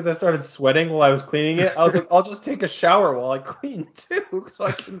easier because I started sweating while I was cleaning it, I was like, I'll just take a shower while I clean too, so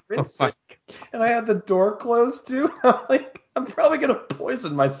I can rinse it. And I had the door closed too. I'm like, I'm probably gonna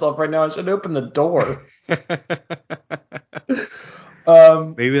poison myself right now. I should open the door.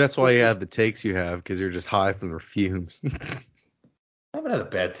 Maybe that's why you have the takes you have, because you're just high from the fumes. I haven't had a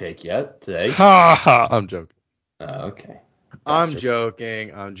bad take yet today. Ha ha! I'm joking. Okay. I'm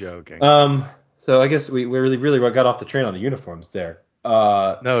joking. So I guess we really got off the train on the uniforms there.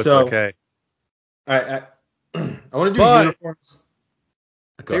 No, it's okay. I want to do uniforms.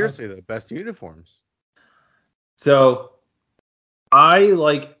 Seriously, the best uniforms. So I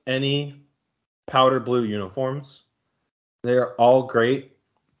like any powder blue uniforms. They're all great,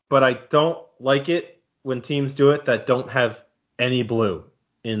 but I don't like it when teams do it that don't have any blue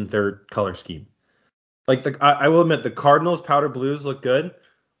in their color scheme. Like I will admit the Cardinals powder blues look good.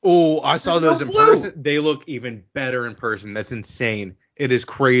 Oh, I saw those in person. They look even better in person. That's insane. It is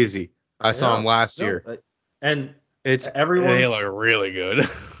crazy. I saw them last year. And they look really good.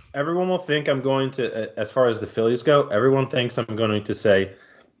 Everyone will think I'm going to, as far as the Phillies go, everyone thinks I'm going to say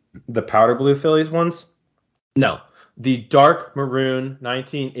the powder blue Phillies ones. No, the dark maroon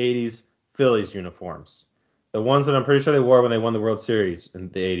 1980s Phillies uniforms. The ones that I'm pretty sure they wore when they won the World Series in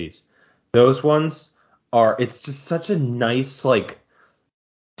the 80s. Those ones it's just such a nice, like,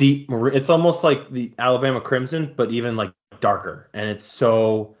 deep maroon. It's almost like the Alabama Crimson, but even like darker, and it's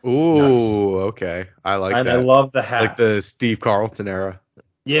so nice. Okay, I like that. And I love the hats, like the Steve Carlton era.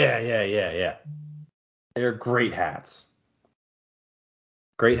 Yeah. They're great hats.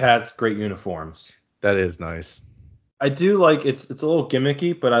 Great uniforms. That is nice. I do like it's a little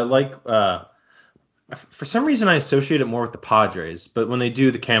gimmicky, but I like for some reason I associate it more with the Padres, but when they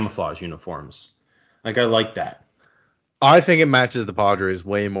do the camouflage uniforms, like I like that. I think it matches the Padres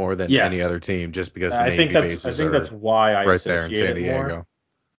way more than any other team, just because the Navy bases are that's why I right there in San Diego. More.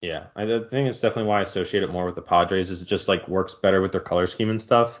 Yeah, I think it's definitely why I associate it more with the Padres. Is it just like works better with their color scheme and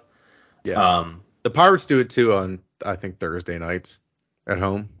stuff. Yeah. The Pirates do it too on I think Thursday nights at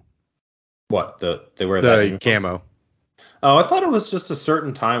home. What they wear the camo. Oh, I thought it was just a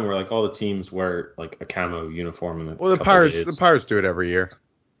certain time where like all the teams wear like a camo uniform. The Pirates do it every year.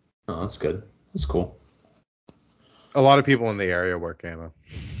 Oh, that's good. That's cool. A lot of people in the area wear camo.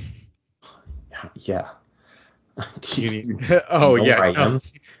 Yeah. Oh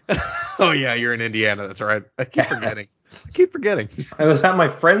yeah, you're in Indiana. That's right. I keep forgetting. I keep forgetting. I was at my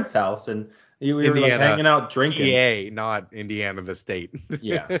friend's house and we were like Indiana, hanging out drinking. PA, not Indiana, the state.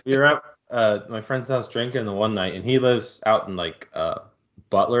 Yeah, we were at my friend's house drinking the one night, and he lives out in like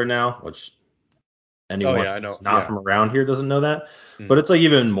Butler now, which anyone I know. who's not from around here doesn't know that. Mm. But it's like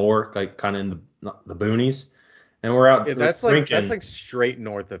even more like kind of in the boonies. And we're out drinking. That's like straight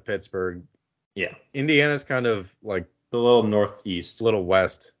north of Pittsburgh. Yeah. Indiana's kind of like a little northeast. A little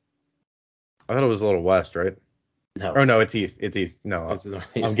west. I thought it was a little west, right? No. Oh no, it's east. It's east. No,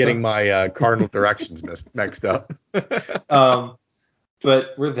 I'm getting my cardinal directions mixed up. But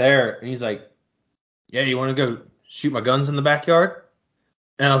we're there, and he's like, "Yeah, you want to go shoot my guns in the backyard?"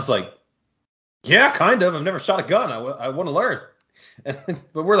 And I was like, "Yeah, kind of. I've never shot a gun. I want to learn."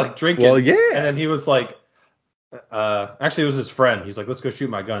 But we're like drinking. Well, yeah. And then he was like, actually, it was his friend. He's like, "Let's go shoot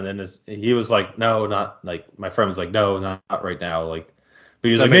my gun." And he was like, "No, not like." My friend was like, "No, not right now." Like, but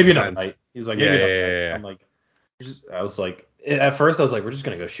he was like, "Maybe not." He was like, "Maybe not." Yeah. I'm like, I was like, at first I was like, "We're just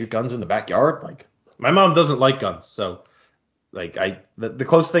gonna go shoot guns in the backyard." Like, my mom doesn't like guns, so like the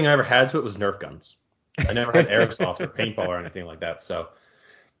closest thing I ever had to it was Nerf guns. I never had airsoft or paintball or anything like that. So,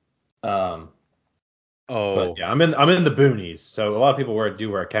 but yeah, I'm in the boonies, so a lot of people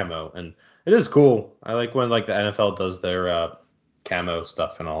do wear camo, and it is cool. I like when like the NFL does their camo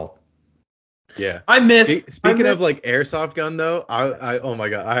stuff and all. Yeah. Speaking of like airsoft gun though, I oh my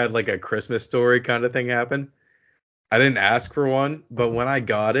god, I had like a Christmas story kind of thing happen. I didn't ask for one, but when I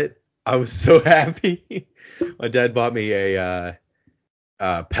got it, I was so happy. My dad bought me a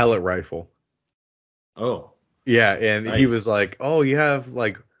pellet rifle. Oh. Yeah, and nice. he was like, "Oh, you have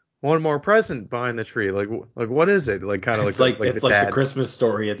like one more present behind the tree. Like what is it? Like kind of like it's like the Christmas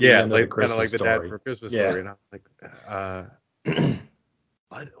story at the end of the Christmas kind of like the story. dad for Christmas story." And I was like,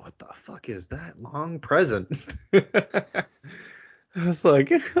 what the fuck is that long present? I was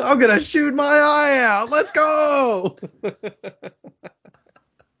like, I'm gonna shoot my eye out. Let's go.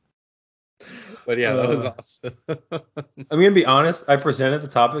 But yeah, that was awesome. I'm gonna be honest. I presented the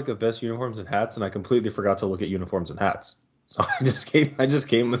topic of best uniforms and hats, and I completely forgot to look at uniforms and hats. So I just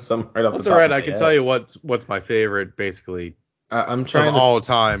came with some right off the top. That's all right. I can tell you what's my favorite, basically. I'm trying of all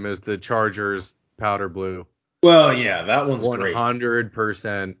time is the Chargers powder blue. Well, yeah, that one's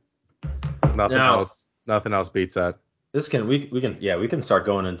 100%. Nothing else beats that. We can start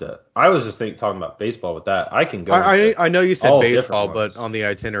going into. I was just talking about baseball with that. I can go. I know you said baseball, but on the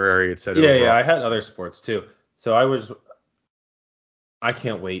itinerary it said overall. Yeah, I had other sports too. So I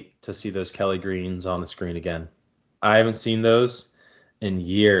can't wait to see those Kelly Greens on the screen again. I haven't seen those in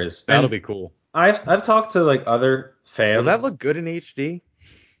years. That'll be cool. I've talked to like other fans. Will that look good in HD?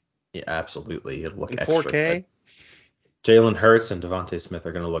 Yeah, absolutely. It'll look in extra 4K. Good. Jalen Hurts and Devontae Smith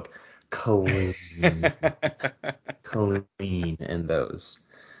are gonna look clean in those.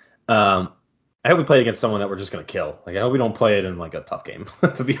 I hope we play against someone that we're just gonna kill. Like, I hope we don't play it in like a tough game,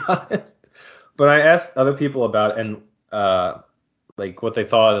 to be honest. But I asked other people about it, and like what they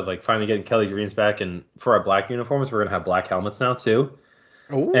thought of like finally getting Kelly Greens back, and for our black uniforms, we're gonna have black helmets now too.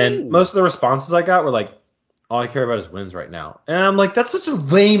 Ooh. And most of the responses I got were like, all I care about is wins right now. And I'm like, that's such a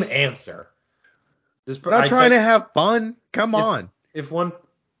lame answer. Not trying to have fun. Come on. If one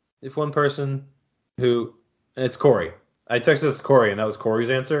person who, it's Corey. I texted this to Corey, and that was Corey's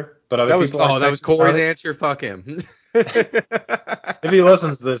answer. But other people that was Corey's answer. Fuck him. If he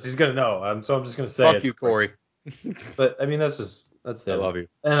listens to this, he's gonna know. So I'm just gonna say, fuck you, Corey. But I mean, that's it. I love you.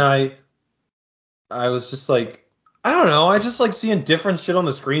 And I was just like, I don't know. I just like seeing different shit on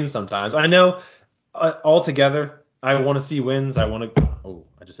the screen sometimes. I know altogether, I want to see wins. I want to. Oh,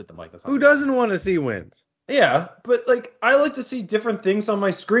 I just hit the mic. Who doesn't want to see wins? Yeah, but like I like to see different things on my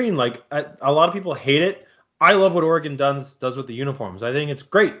screen. Like a lot of people hate it. I love what Oregon does with the uniforms. I think it's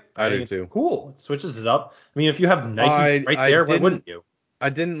great. I do too. Cool. It switches it up. I mean, if you have Nike there, why wouldn't you? I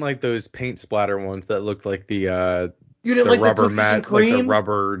didn't like those paint splatter ones that looked like the you didn't like rubber the mat, like the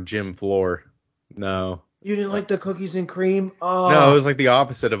rubber gym floor. No. You didn't like the cookies and cream? Oh. No, it was like the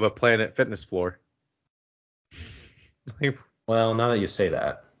opposite of a Planet Fitness floor. Well, now that you say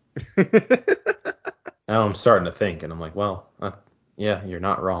that, now I'm starting to think, and I'm like, well, yeah, you're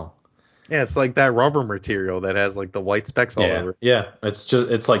not wrong. Yeah, it's like that rubber material that has like the white specks all over. Yeah,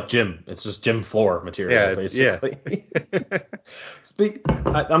 it's like gym. It's just gym floor material, basically. Yeah.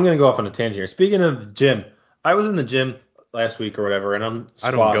 I'm gonna go off on a tangent here. Speaking of gym, I was in the gym last week or whatever, and I'm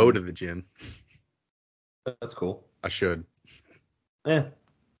squatting. I don't go to the gym. That's cool. I should. Yeah.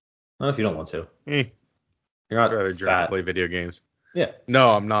 Well, if you don't want to. You're not rather drink and play video games. Yeah. No,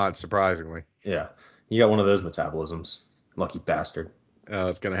 I'm not, surprisingly. Yeah. You got one of those metabolisms. Lucky bastard.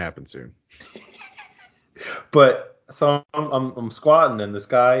 It's gonna happen soon. But so I'm squatting, and this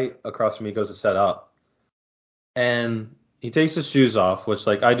guy across from me goes to set up, And he takes his shoes off, which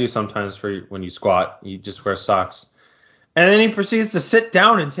like I do sometimes for when you squat, you just wear socks. And then he proceeds to sit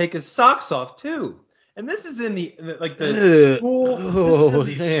down and take his socks off too. And this is in the school.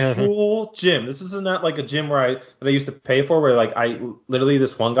 This is in the school gym. This is not like a gym that I used to pay for, where like I literally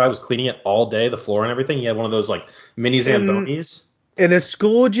this one guy was cleaning it all day, the floor and everything. He had one of those like mini Zambonis. In a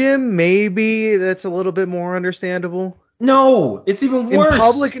school gym, maybe that's a little bit more understandable. No, it's even worse.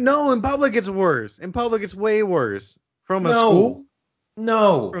 In public it's worse. In public it's way worse. From a school?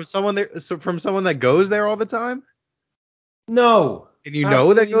 No. From someone that goes there all the time? No. And you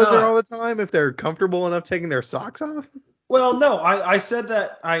know that goes there all the time if they're comfortable enough taking their socks off? Well, no. I said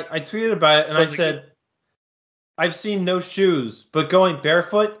that I tweeted about it and I said I've seen no shoes, but going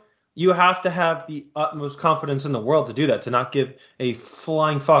barefoot, you have to have the utmost confidence in the world to do that, to not give a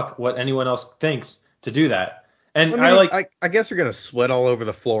flying fuck what anyone else thinks to do that. And I guess you're gonna sweat all over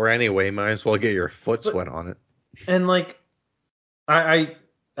the floor anyway. Might as well get your foot sweat on it. And like, I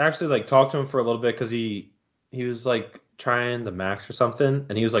actually like talked to him for a little bit because he was like trying the max or something,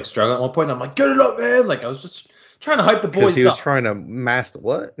 and he was like struggling at one point. And I'm like, get it up, man! Like I was just trying to hype the boys up. Because he was trying to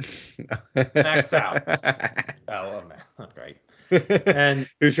what? Max out. Oh man, right. And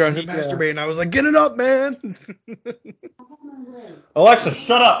he was trying to masturbate, and I was like, get it up, man! Alexa,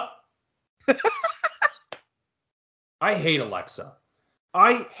 shut up. I hate Alexa.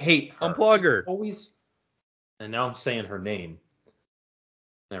 I hate her. Unplug her. Always. And now I'm saying her name.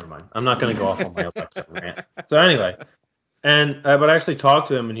 Never mind. I'm not going to go off on my Alexa rant. So anyway, but I actually talked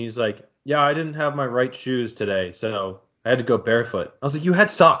to him, and he's like, yeah, I didn't have my right shoes today, so I had to go barefoot. I was like, you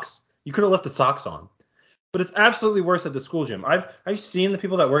had socks. You could have left the socks on. But it's absolutely worse at the school gym. I've seen the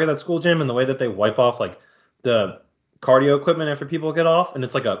people that work at that school gym and the way that they wipe off like the cardio equipment after people get off, and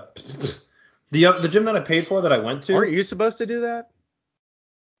it's like a the gym that I paid for that I went to. Aren't you supposed to do that?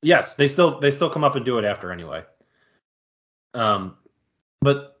 Yes, they still come up and do it after anyway.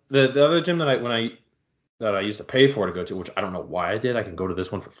 But the other gym that I used to pay for to go to, which I don't know why I did. I can go to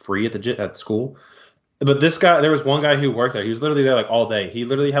this one for free at school. But this guy, there was one guy who worked there. He was literally there like all day. He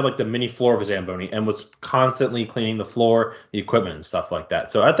literally had like the mini floor of a Zamboni and was constantly cleaning the floor, the equipment, and stuff like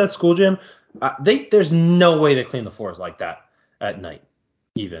that. So at that school gym, there's no way they clean the floors like that at night,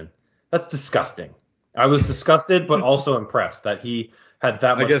 even. That's disgusting. I was disgusted, but also impressed that he had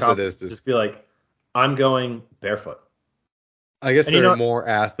that much confidence to just be like, I'm going barefoot. I guess there are more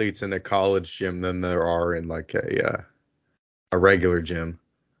athletes in a college gym than there are in like a regular gym.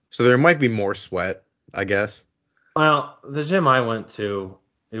 So there might be more sweat, I guess. Well, the gym I went to,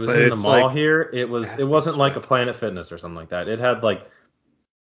 it was in the mall here. It wasn't like a Planet Fitness or something like that. It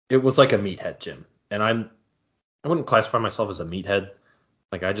was like a meathead gym. And I wouldn't classify myself as a meathead.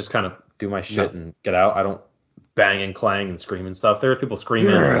 Like I just kind of do my shit and get out. I don't bang and clang and scream and stuff. There were people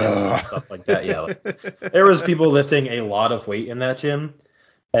screaming and stuff like that. Yeah, like, there was people lifting a lot of weight in that gym,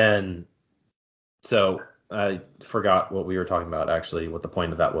 and so I forgot what we were talking about actually, what the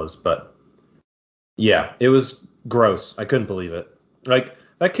point of that was. But yeah, it was gross. I couldn't believe it. Like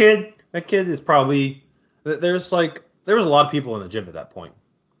that kid is probably there was a lot of people in the gym at that point.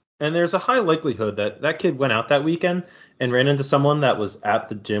 And there's a high likelihood that kid went out that weekend and ran into someone that was at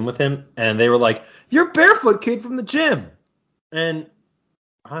the gym with him, and they were like, "You're barefoot kid from the gym." And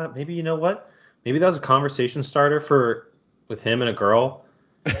maybe you know what? Maybe that was a conversation starter with him and a girl.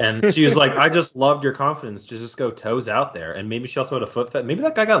 And she was like, "I just loved your confidence to just go toes out there." And maybe she also had a foot fetish. Maybe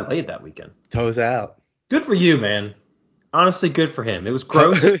that guy got laid that weekend. Toes out. Good for you, man. Honestly, good for him. It was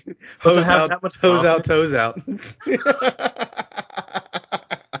gross. Toes out.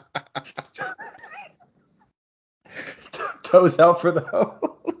 Toes out for the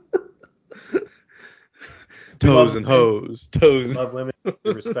hoe. Toes and hose. Toes. Love women.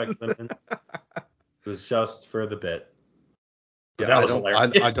 Respect women. It was just for the bit. But yeah, that was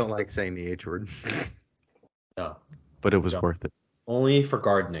hilarious. I don't like saying the H word. No. But it was worth it. Only for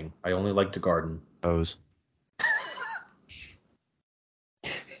gardening. I only like to garden. Hose.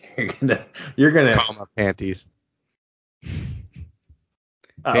 You're gonna comma panties.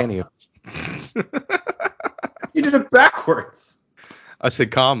 Pantyhose. You did it backwards. I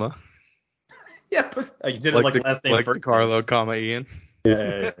said comma. Yeah, but you did it like last name like first. Carlo, comma Ian.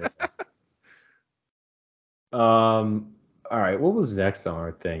 Yeah. All right. What was next on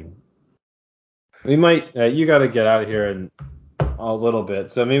our thing? We might. You got to get out of here in a little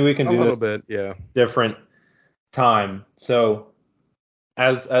bit, so maybe we can do this a little bit. Yeah. Different time. So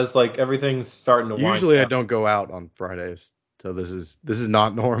as like everything's starting to wind down. Usually I don't go out on Fridays. So this is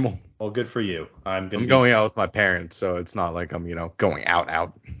not normal. Well, good for you. I'm going out with my parents, so it's not like I'm, going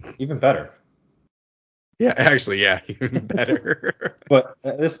out. Even better. Yeah, actually, yeah, even better. But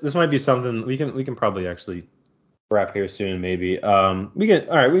this might be something we can probably actually wrap here soon, maybe. We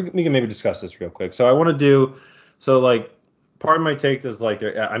can maybe discuss this real quick. So I want to do, so like, Pardon My Take is like,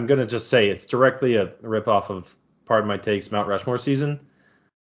 I'm gonna just say it's directly a rip off of Pardon My Take's Mount Rushmore season.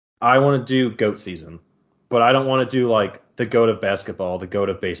 I want to do GOAT season, but I don't want to do like the GOAT of basketball, the GOAT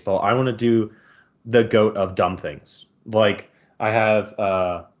of baseball. I want to do the GOAT of dumb things. Like I have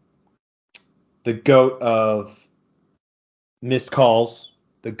the GOAT of missed calls,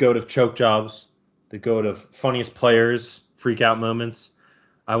 the GOAT of choke jobs, the GOAT of funniest players, freak out moments.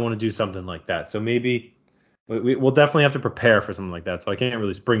 I want to do something like that. So maybe we'll definitely have to prepare for something like that. So I can't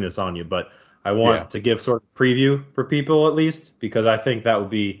really spring this on you, but I want to give sort of preview for people at least, because I think that would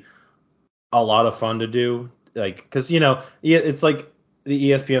be a lot of fun to do. Like, because, it's like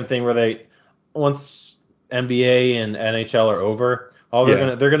the ESPN thing where once NBA and NHL are over,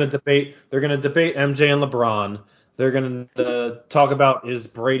 they're gonna debate MJ and LeBron. They're gonna talk about, is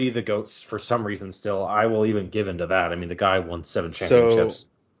Brady the GOAT for some reason still. I will even give into that. I mean, the guy won 7 championships.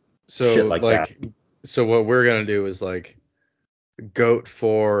 So shit like that. So what we're gonna do is like GOAT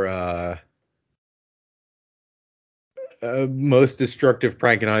for most destructive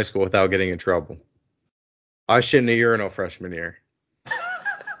prank in high school without getting in trouble. I shit in a urinal freshman year.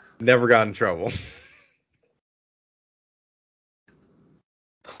 Never got in trouble.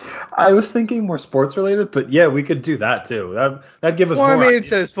 I was thinking more sports related, but yeah, we could do that too. That'd give us more. Well, I mean, it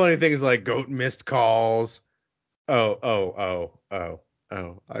says funny things like GOAT missed calls. Oh.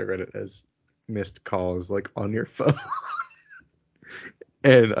 I read it as missed calls, like on your phone.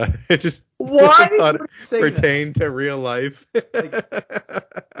 And I just thought it pertained to real life.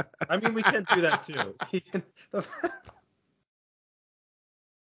 I mean, we can do that too.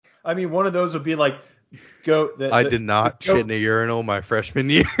 I mean, one of those would be like, I did not shit in a urinal my freshman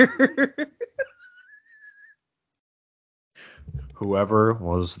year. Whoever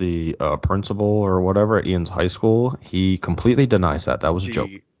was the principal or whatever at Ian's high school, he completely denies that. That was a joke.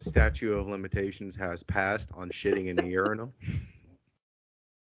 The statute of limitations has passed on shitting in a urinal.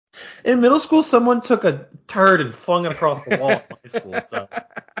 In middle school, someone took a turd and flung it across the wall in high school. So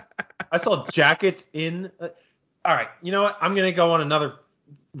I saw jackets in. All right, you know what? I'm gonna go on another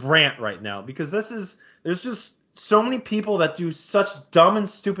rant right now, because there's just so many people that do such dumb and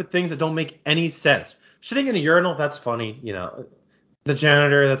stupid things that don't make any sense. Shitting in a urinal, that's funny, The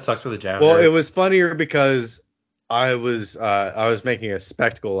janitor, that sucks for the janitor. Well, it was funnier because I was making a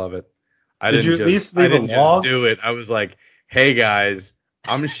spectacle of it. I didn't just do it. I was like, "Hey guys,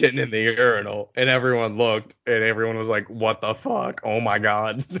 I'm shitting in the urinal," and everyone looked, and everyone was like, "What the fuck? Oh my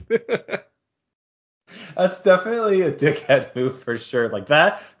god." That's definitely a dickhead move for sure. Like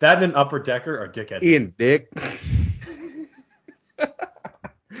that and an upper decker are dickhead Ian moves. Dick.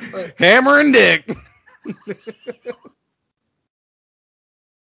 Hammer and Dick.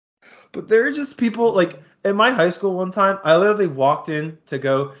 But there are just people, like, at my high school one time, I literally walked in to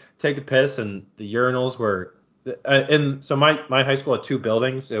go take a piss, and the urinals were so my high school had 2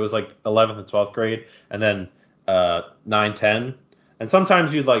 buildings. It was like 11th and 12th grade, and then 9, 10. And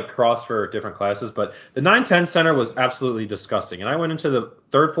sometimes you'd like cross for different classes, but the 9, 10 center was absolutely disgusting. And I went into the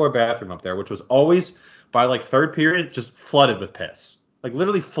 3rd floor bathroom up there, which was always by like 3rd period just flooded with piss, like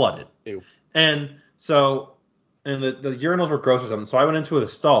literally flooded. Ew. And so, and the urinals were gross or something. So I went into the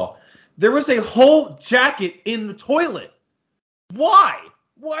stall. There was a whole jacket in the toilet. Why?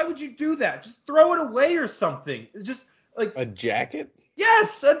 Why would you do that? Just throw it away or something. Just like a jacket?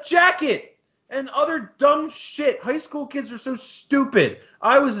 Yes, a jacket. And other dumb shit. High school kids are so stupid.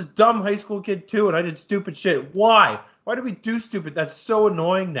 I was a dumb high school kid too, and I did stupid shit. Why? Why do we do stupid? That's so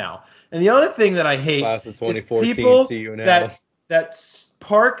annoying now. And the other thing that I hate Class of 2014, is people see you now. that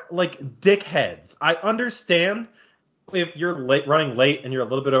park like dickheads. I understand if you're running late and you're a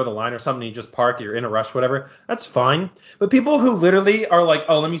little bit over the line or something, you just park, you're in a rush, whatever, that's fine. But people who literally are like,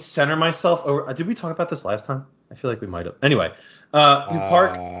 oh, let me center myself over. Did we talk about this last time? I feel like we might have. Anyway, you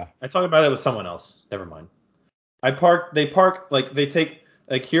park. I talked about it with someone else. Never mind. They park, like, they take,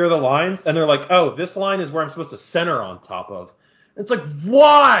 like, here are the lines, and they're like, oh, this line is where I'm supposed to center on top of. It's like,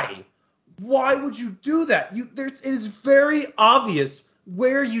 why? Why would you do that? It is very obvious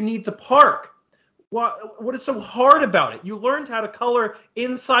where you need to park. What is so hard about it? You learned how to color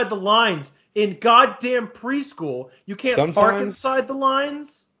inside the lines in goddamn preschool. You can't park inside the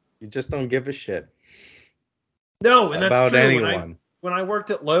lines? You just don't give a shit. No, and that's true. Anyone. When I worked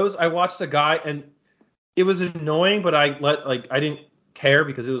at Lowe's, I watched a guy, and it was annoying, but I didn't care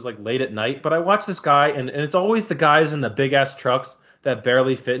because it was like late at night. But I watched this guy, and it's always the guys in the big ass trucks that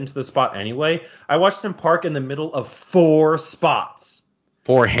barely fit into the spot anyway. I watched him park in the middle of 4 spots.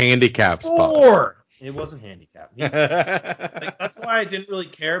 4 handicap spots. It wasn't handicapped. That's why I didn't really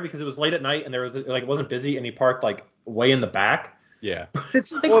care, because it was late at night and there was it wasn't busy, and he parked like way in the back. Yeah. But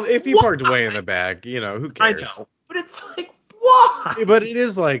it's like, well, if he parked way in the back, who cares? I know, but it's like, why? But it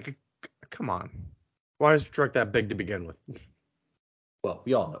is like, come on. Why is the truck that big to begin with? Well,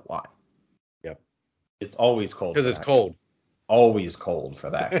 we all know why. Yep. It's always cold. Because it's cold. Always cold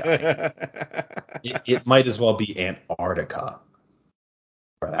for that guy. it might as well be Antarctica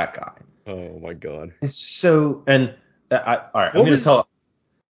for that guy. Oh my God. It's so, and all right, I'm going to tell.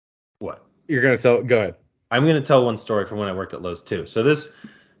 What? You're going to tell? Go ahead. I'm going to tell one story from when I worked at Lowe's too. So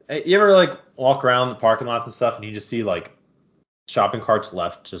you ever like walk around the parking lots and stuff and you just see like shopping carts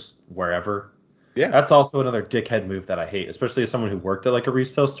left just wherever? Yeah. That's also another dickhead move that I hate, especially as someone who worked at like a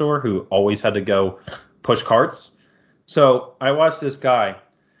retail store who always had to go push carts. So I watched this guy.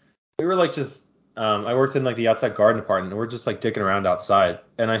 We were like I worked in like the outside garden department, and we're just like dicking around outside.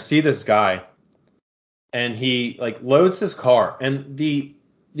 And I see this guy, and he like loads his car, and the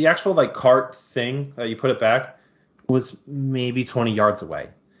actual like cart thing that you put it back was maybe 20 yards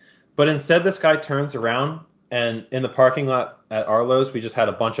away. But instead, this guy turns around, and in the parking lot at our Lowe's, we just had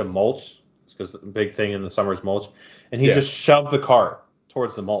a bunch of mulch, because the big thing in the summer is mulch, and he just shoved the cart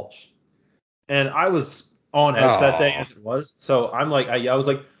towards the mulch. And I was on edge that day as it was, so I'm like, I was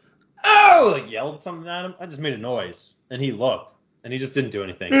like, oh, like yelled something at him. I just made a noise, and he looked, and he just didn't do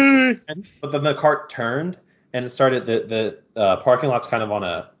anything. But then the cart turned, and it started, the parking lot's kind of on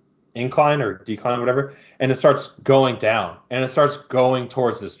a incline or decline or whatever, and it starts going down, and it starts going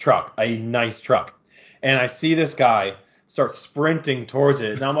towards this truck, a nice truck. And I see this guy start sprinting towards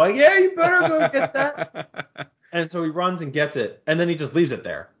it, and I'm like, yeah, you better go get that. And so he runs and gets it, and then he just leaves it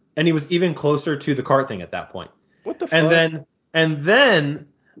there. And he was even closer to the cart thing at that point. What the fuck? And then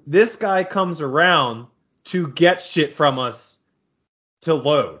this guy comes around to get shit from us to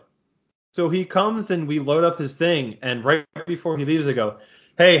load. So he comes and we load up his thing, and right before he leaves, I go,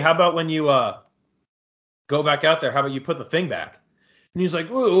 hey, how about when you go back out there, how about you put the thing back? And he's like,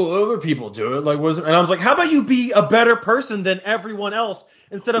 well, other people do it. And I was like, how about you be a better person than everyone else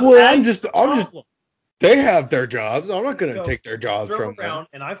instead of I'm just they have their jobs. I'm not going to take their jobs from them.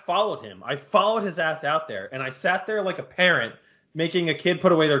 And I followed him. I followed his ass out there, and I sat there like a parent making a kid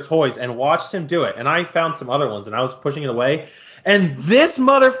put away their toys and watched him do it. And I found some other ones, and I was pushing it away. And this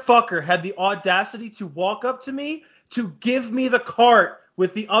motherfucker had the audacity to walk up to me to give me the cart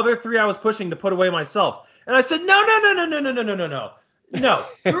with the other 3 I was pushing to put away myself. And I said, no. No,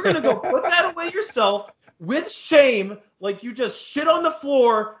 you're going to go put that away yourself with shame, like you just shit on the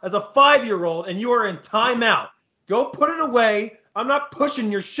floor as a 5-year-old, and you are in timeout. Go put it away. I'm not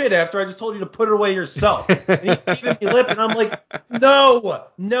pushing your shit after I just told you to put it away yourself. And he's giving me lip, and I'm like,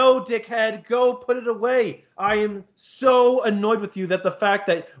 no, dickhead, go put it away. I am so annoyed with you that the fact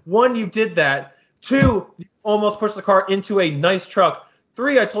that, 1, you did that, 2, you almost pushed the car into a nice truck,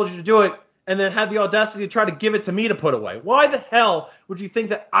 3, I told you to do it, and then had the audacity to try to give it to me to put away. Why the hell would you think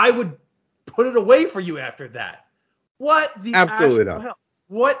that I would put it away for you after that? What the Absolutely not. Hell?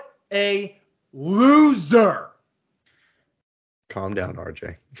 What a loser. Calm down,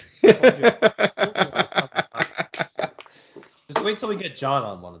 RJ. Just wait till we get John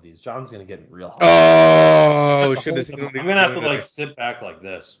on one of these. John's going to get real hot. Oh, should have seen what he I'm was going to have to doing like sit back like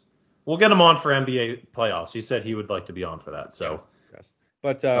this. We'll get him on for NBA playoffs. He said he would like to be on for that. So. Yes.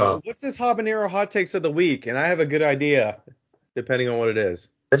 But what's this habanero hot takes of the week? And I have a good idea, depending on what it is.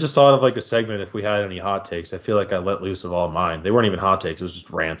 I just thought of like a segment if we had any hot takes. I feel like I let loose of all mine. They weren't even hot takes. It was just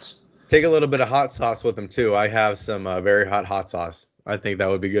rants. Take a little bit of hot sauce with them, too. I have some very hot sauce. I think that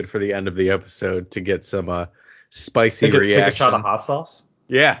would be good for the end of the episode to get some spicy reaction. Take a shot of hot sauce?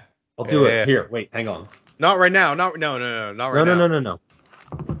 Yeah. I'll do it. Here, wait, hang on. Not right now. Not right now. No.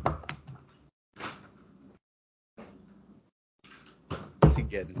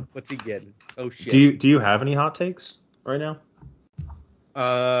 What's he getting? Oh shit. Do you have any hot takes right now?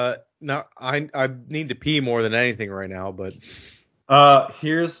 No, I need to pee more than anything right now, but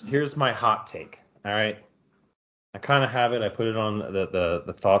here's my hot take. All right. I kind of have it. I put it on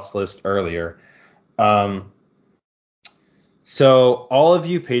the thoughts list earlier. So all of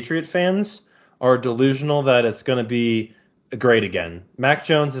you Patriot fans are delusional that it's going to be great again. Mac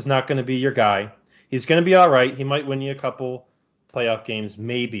Jones is not going to be your guy. He's going to be all right. He might win you a couple playoff games,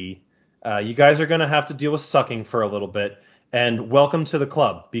 maybe. You guys are going to have to deal with sucking for a little bit. And welcome to the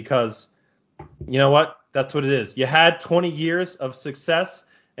club, because you know what? That's what it is. You had 20 years of success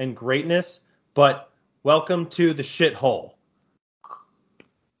and greatness, but welcome to the shithole.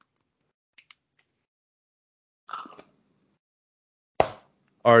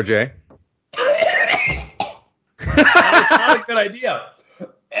 RJ. That was not a good idea.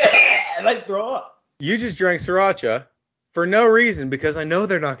 I might throw up. You just drank sriracha for no reason because I know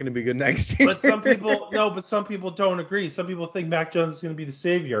they're not going to be good next year. But some people don't agree. Some people think Mac Jones is going to be the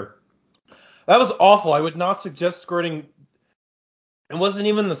savior. That was awful. I would not suggest squirting. It wasn't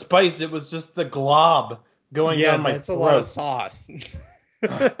even the spice. It was just the glob going down my throat. Yeah, that's a lot of sauce.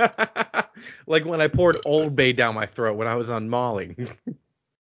 Like when I poured Old Bay down my throat when I was on Molly. You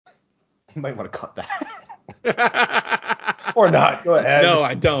might want to cut that. Or not. Go ahead. No,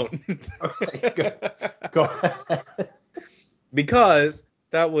 I don't. Okay, go ahead. Because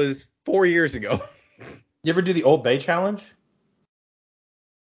that was 4 years ago. You ever do the Old Bay challenge?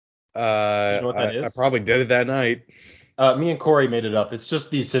 Do you know what that is? I probably did it that night. Me and Corey made it up. It's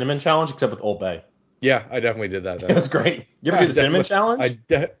just the cinnamon challenge except with Old Bay. Yeah, I definitely did that. It was great. You ever do the cinnamon challenge?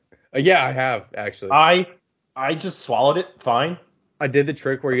 Yeah, I have actually. I just swallowed it fine. I did the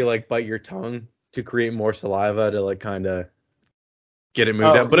trick where you like bite your tongue to create more saliva to like kind of get it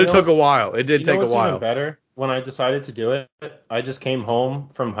moved out, but it took a while. It did take a while. Even better, when I decided to do it, I just came home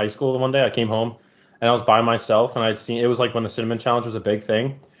from high school one day. I came home and I was by myself, and I'd seen it was like when the cinnamon challenge was a big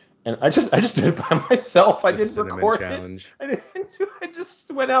thing, and I just did it by myself. I didn't record challenge. It. I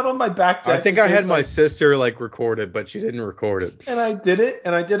just went out on my back deck. I think I had my sister like record it, but she didn't record it. And I did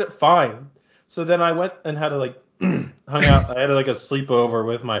it fine. So then I went and had to like hung out. I had like a sleepover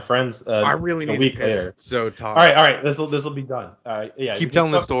with my friends. I really need a week to piss. later. So tired. All right. This will be done. Yeah. Keep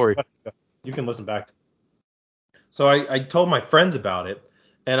telling the story. You can listen back. So I told my friends about it,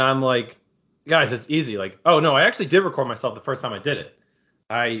 and I'm like, guys, it's easy. Like, oh no, I actually did record myself the first time I did it.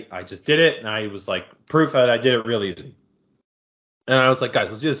 I just did it, and I was like proof that I did it really easy. And I was like, guys,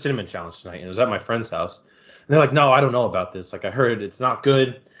 let's do the cinnamon challenge tonight. And it was at my friend's house. And they're like, no, I don't know about this. Like, I heard it's not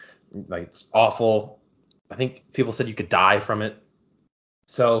good. Like, it's awful. I think people said you could die from it.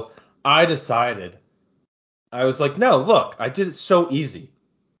 So I decided, I was like, no, look, I did it so easy.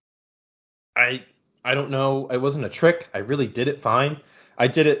 I don't know. It wasn't a trick. I really did it fine. I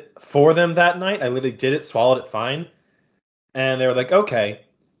did it for them that night. I literally did it, swallowed it fine. And they were like, okay.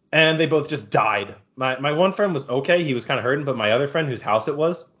 And they both just died. My one friend was okay. He was kind of hurting, but my other friend, whose house it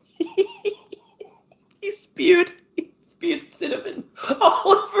was, he spewed cinnamon all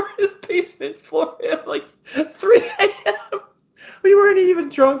over his basement floor at like 3 a.m. We weren't even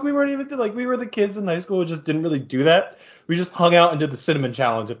drunk. We weren't even we were the kids in high school who just didn't really do that. We just hung out and did the cinnamon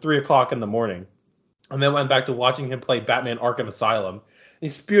challenge at 3 o'clock in the morning. And then went back to watching him play Batman Arkham Asylum. He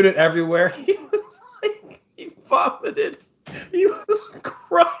spewed it everywhere. He was like, he vomited. He was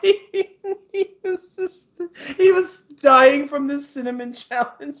crying. He was dying from this cinnamon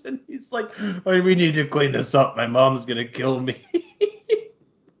challenge, and he's like, oh, we need to clean this up. My mom's gonna kill me.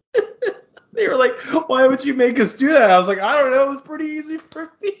 They were like, why would you make us do that? I was like, I don't know. It was pretty easy for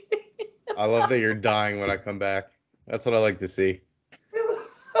me. I love that you're dying when I come back. That's what I like to see. It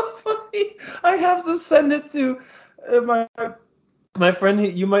was so funny. I have to send it to my friend.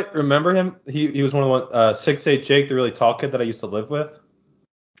 You might remember him. He was one of the 6'8" Jake, the really tall kid that I used to live with.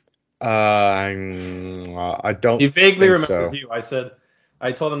 I don't. He vaguely remembers so. you.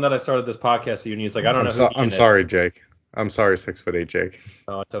 I told him that I started this podcast with you, and he's like, I don't know who Ian I'm sorry, Jake. I'm sorry, 6'8" Jake.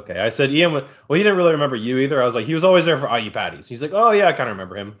 Oh, it's okay. I said Ian. Well, he didn't really remember you either. I was like, he was always there for IU patties. He's like, oh yeah, I kind of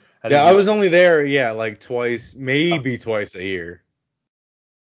remember him. I was only there, like twice, maybe twice a year,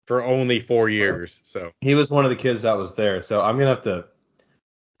 for only 4 years. So he was one of the kids that was there. So I'm gonna have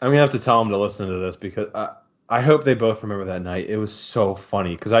to tell him to listen to this because I hope they both remember that night. It was so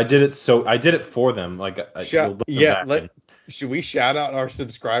funny because I did it for them. Like, should we shout out our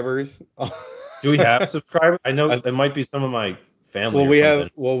subscribers? Do we have subscribers? I know it might be some of my family. We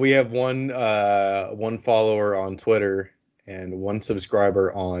have one follower on Twitter and one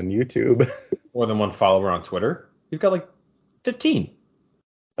subscriber on YouTube. More than one follower on Twitter. We've got like 15.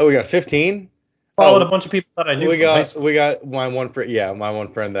 Oh, we got 15. Followed a bunch of people that I knew. We got my one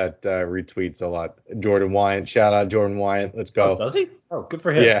friend that retweets a lot. Jordan Wyatt. Shout out Jordan Wyatt. Let's go. Oh, does he? Oh, good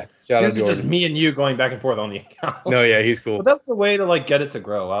for him. Yeah. Shout out Jordan. Just me and you going back and forth on the account. No, yeah, he's cool. But that's the way to like get it to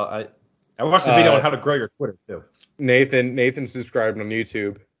grow. I watched the video on how to grow your Twitter too. Nathan subscribed on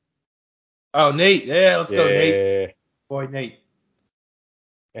YouTube. Oh, Nate. Yeah, let's go, Nate. Boy, Nate.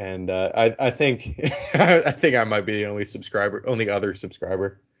 And I think I might be the only other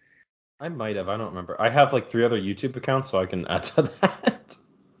subscriber. I might have. I don't remember. I have like 3 other YouTube accounts, so I can add to that.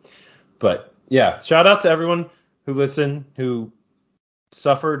 But yeah, shout out to everyone who listened, who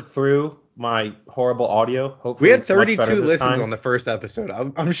suffered through my horrible audio. Hopefully, we had 32 listens on the first episode.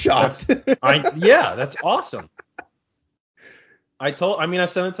 I'm shocked. That's awesome. I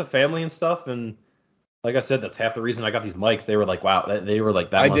sent it to family and stuff, and like I said, that's half the reason I got these mics. They were like, wow, they were like,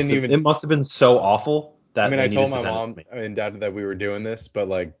 it must have been so awful. that I mean, they I needed told to my send it mom to me. and dad that we were doing this, but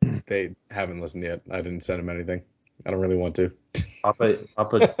like they haven't listened yet. I didn't send them anything. I don't really want to. Papa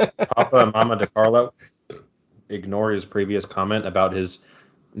and Mama DeCarlo, ignore his previous comment about his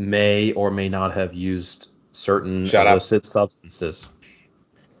may or may not have used certain Shut up. illicit substances.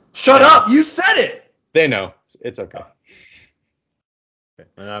 Shut up! You said it. They know. It's okay.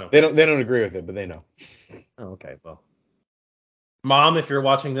 And I don't. They don't agree with it, but they know. Oh, okay, well. Mom, if you're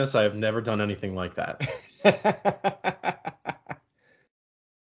watching this, I have never done anything like that.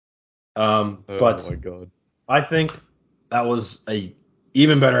 Oh But my god. I think that was a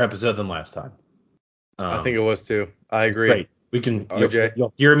even better episode than last time. I think it was too. I agree. Great. RJ.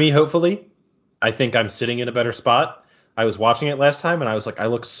 You'll hear me, hopefully. I think I'm sitting in a better spot. I was watching it last time, and I was like, I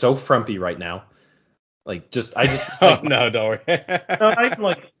look so frumpy right now. Like, Oh no, don't worry. no, not even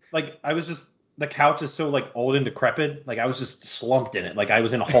like I was just, the couch is so like old and decrepit. Like I was just slumped in it. Like I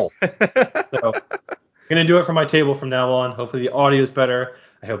was in a hole. So I'm gonna do it from my table from now on. Hopefully the audio is better.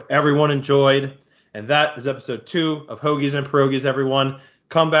 I hope everyone enjoyed. And that is episode 2 of Hoagies and Pierogis, everyone.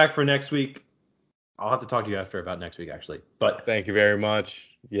 Come back for next week. I'll have to talk to you after about next week, actually. But Thank you very much.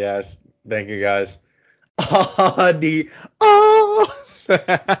 Yes. Thank you guys. Adios.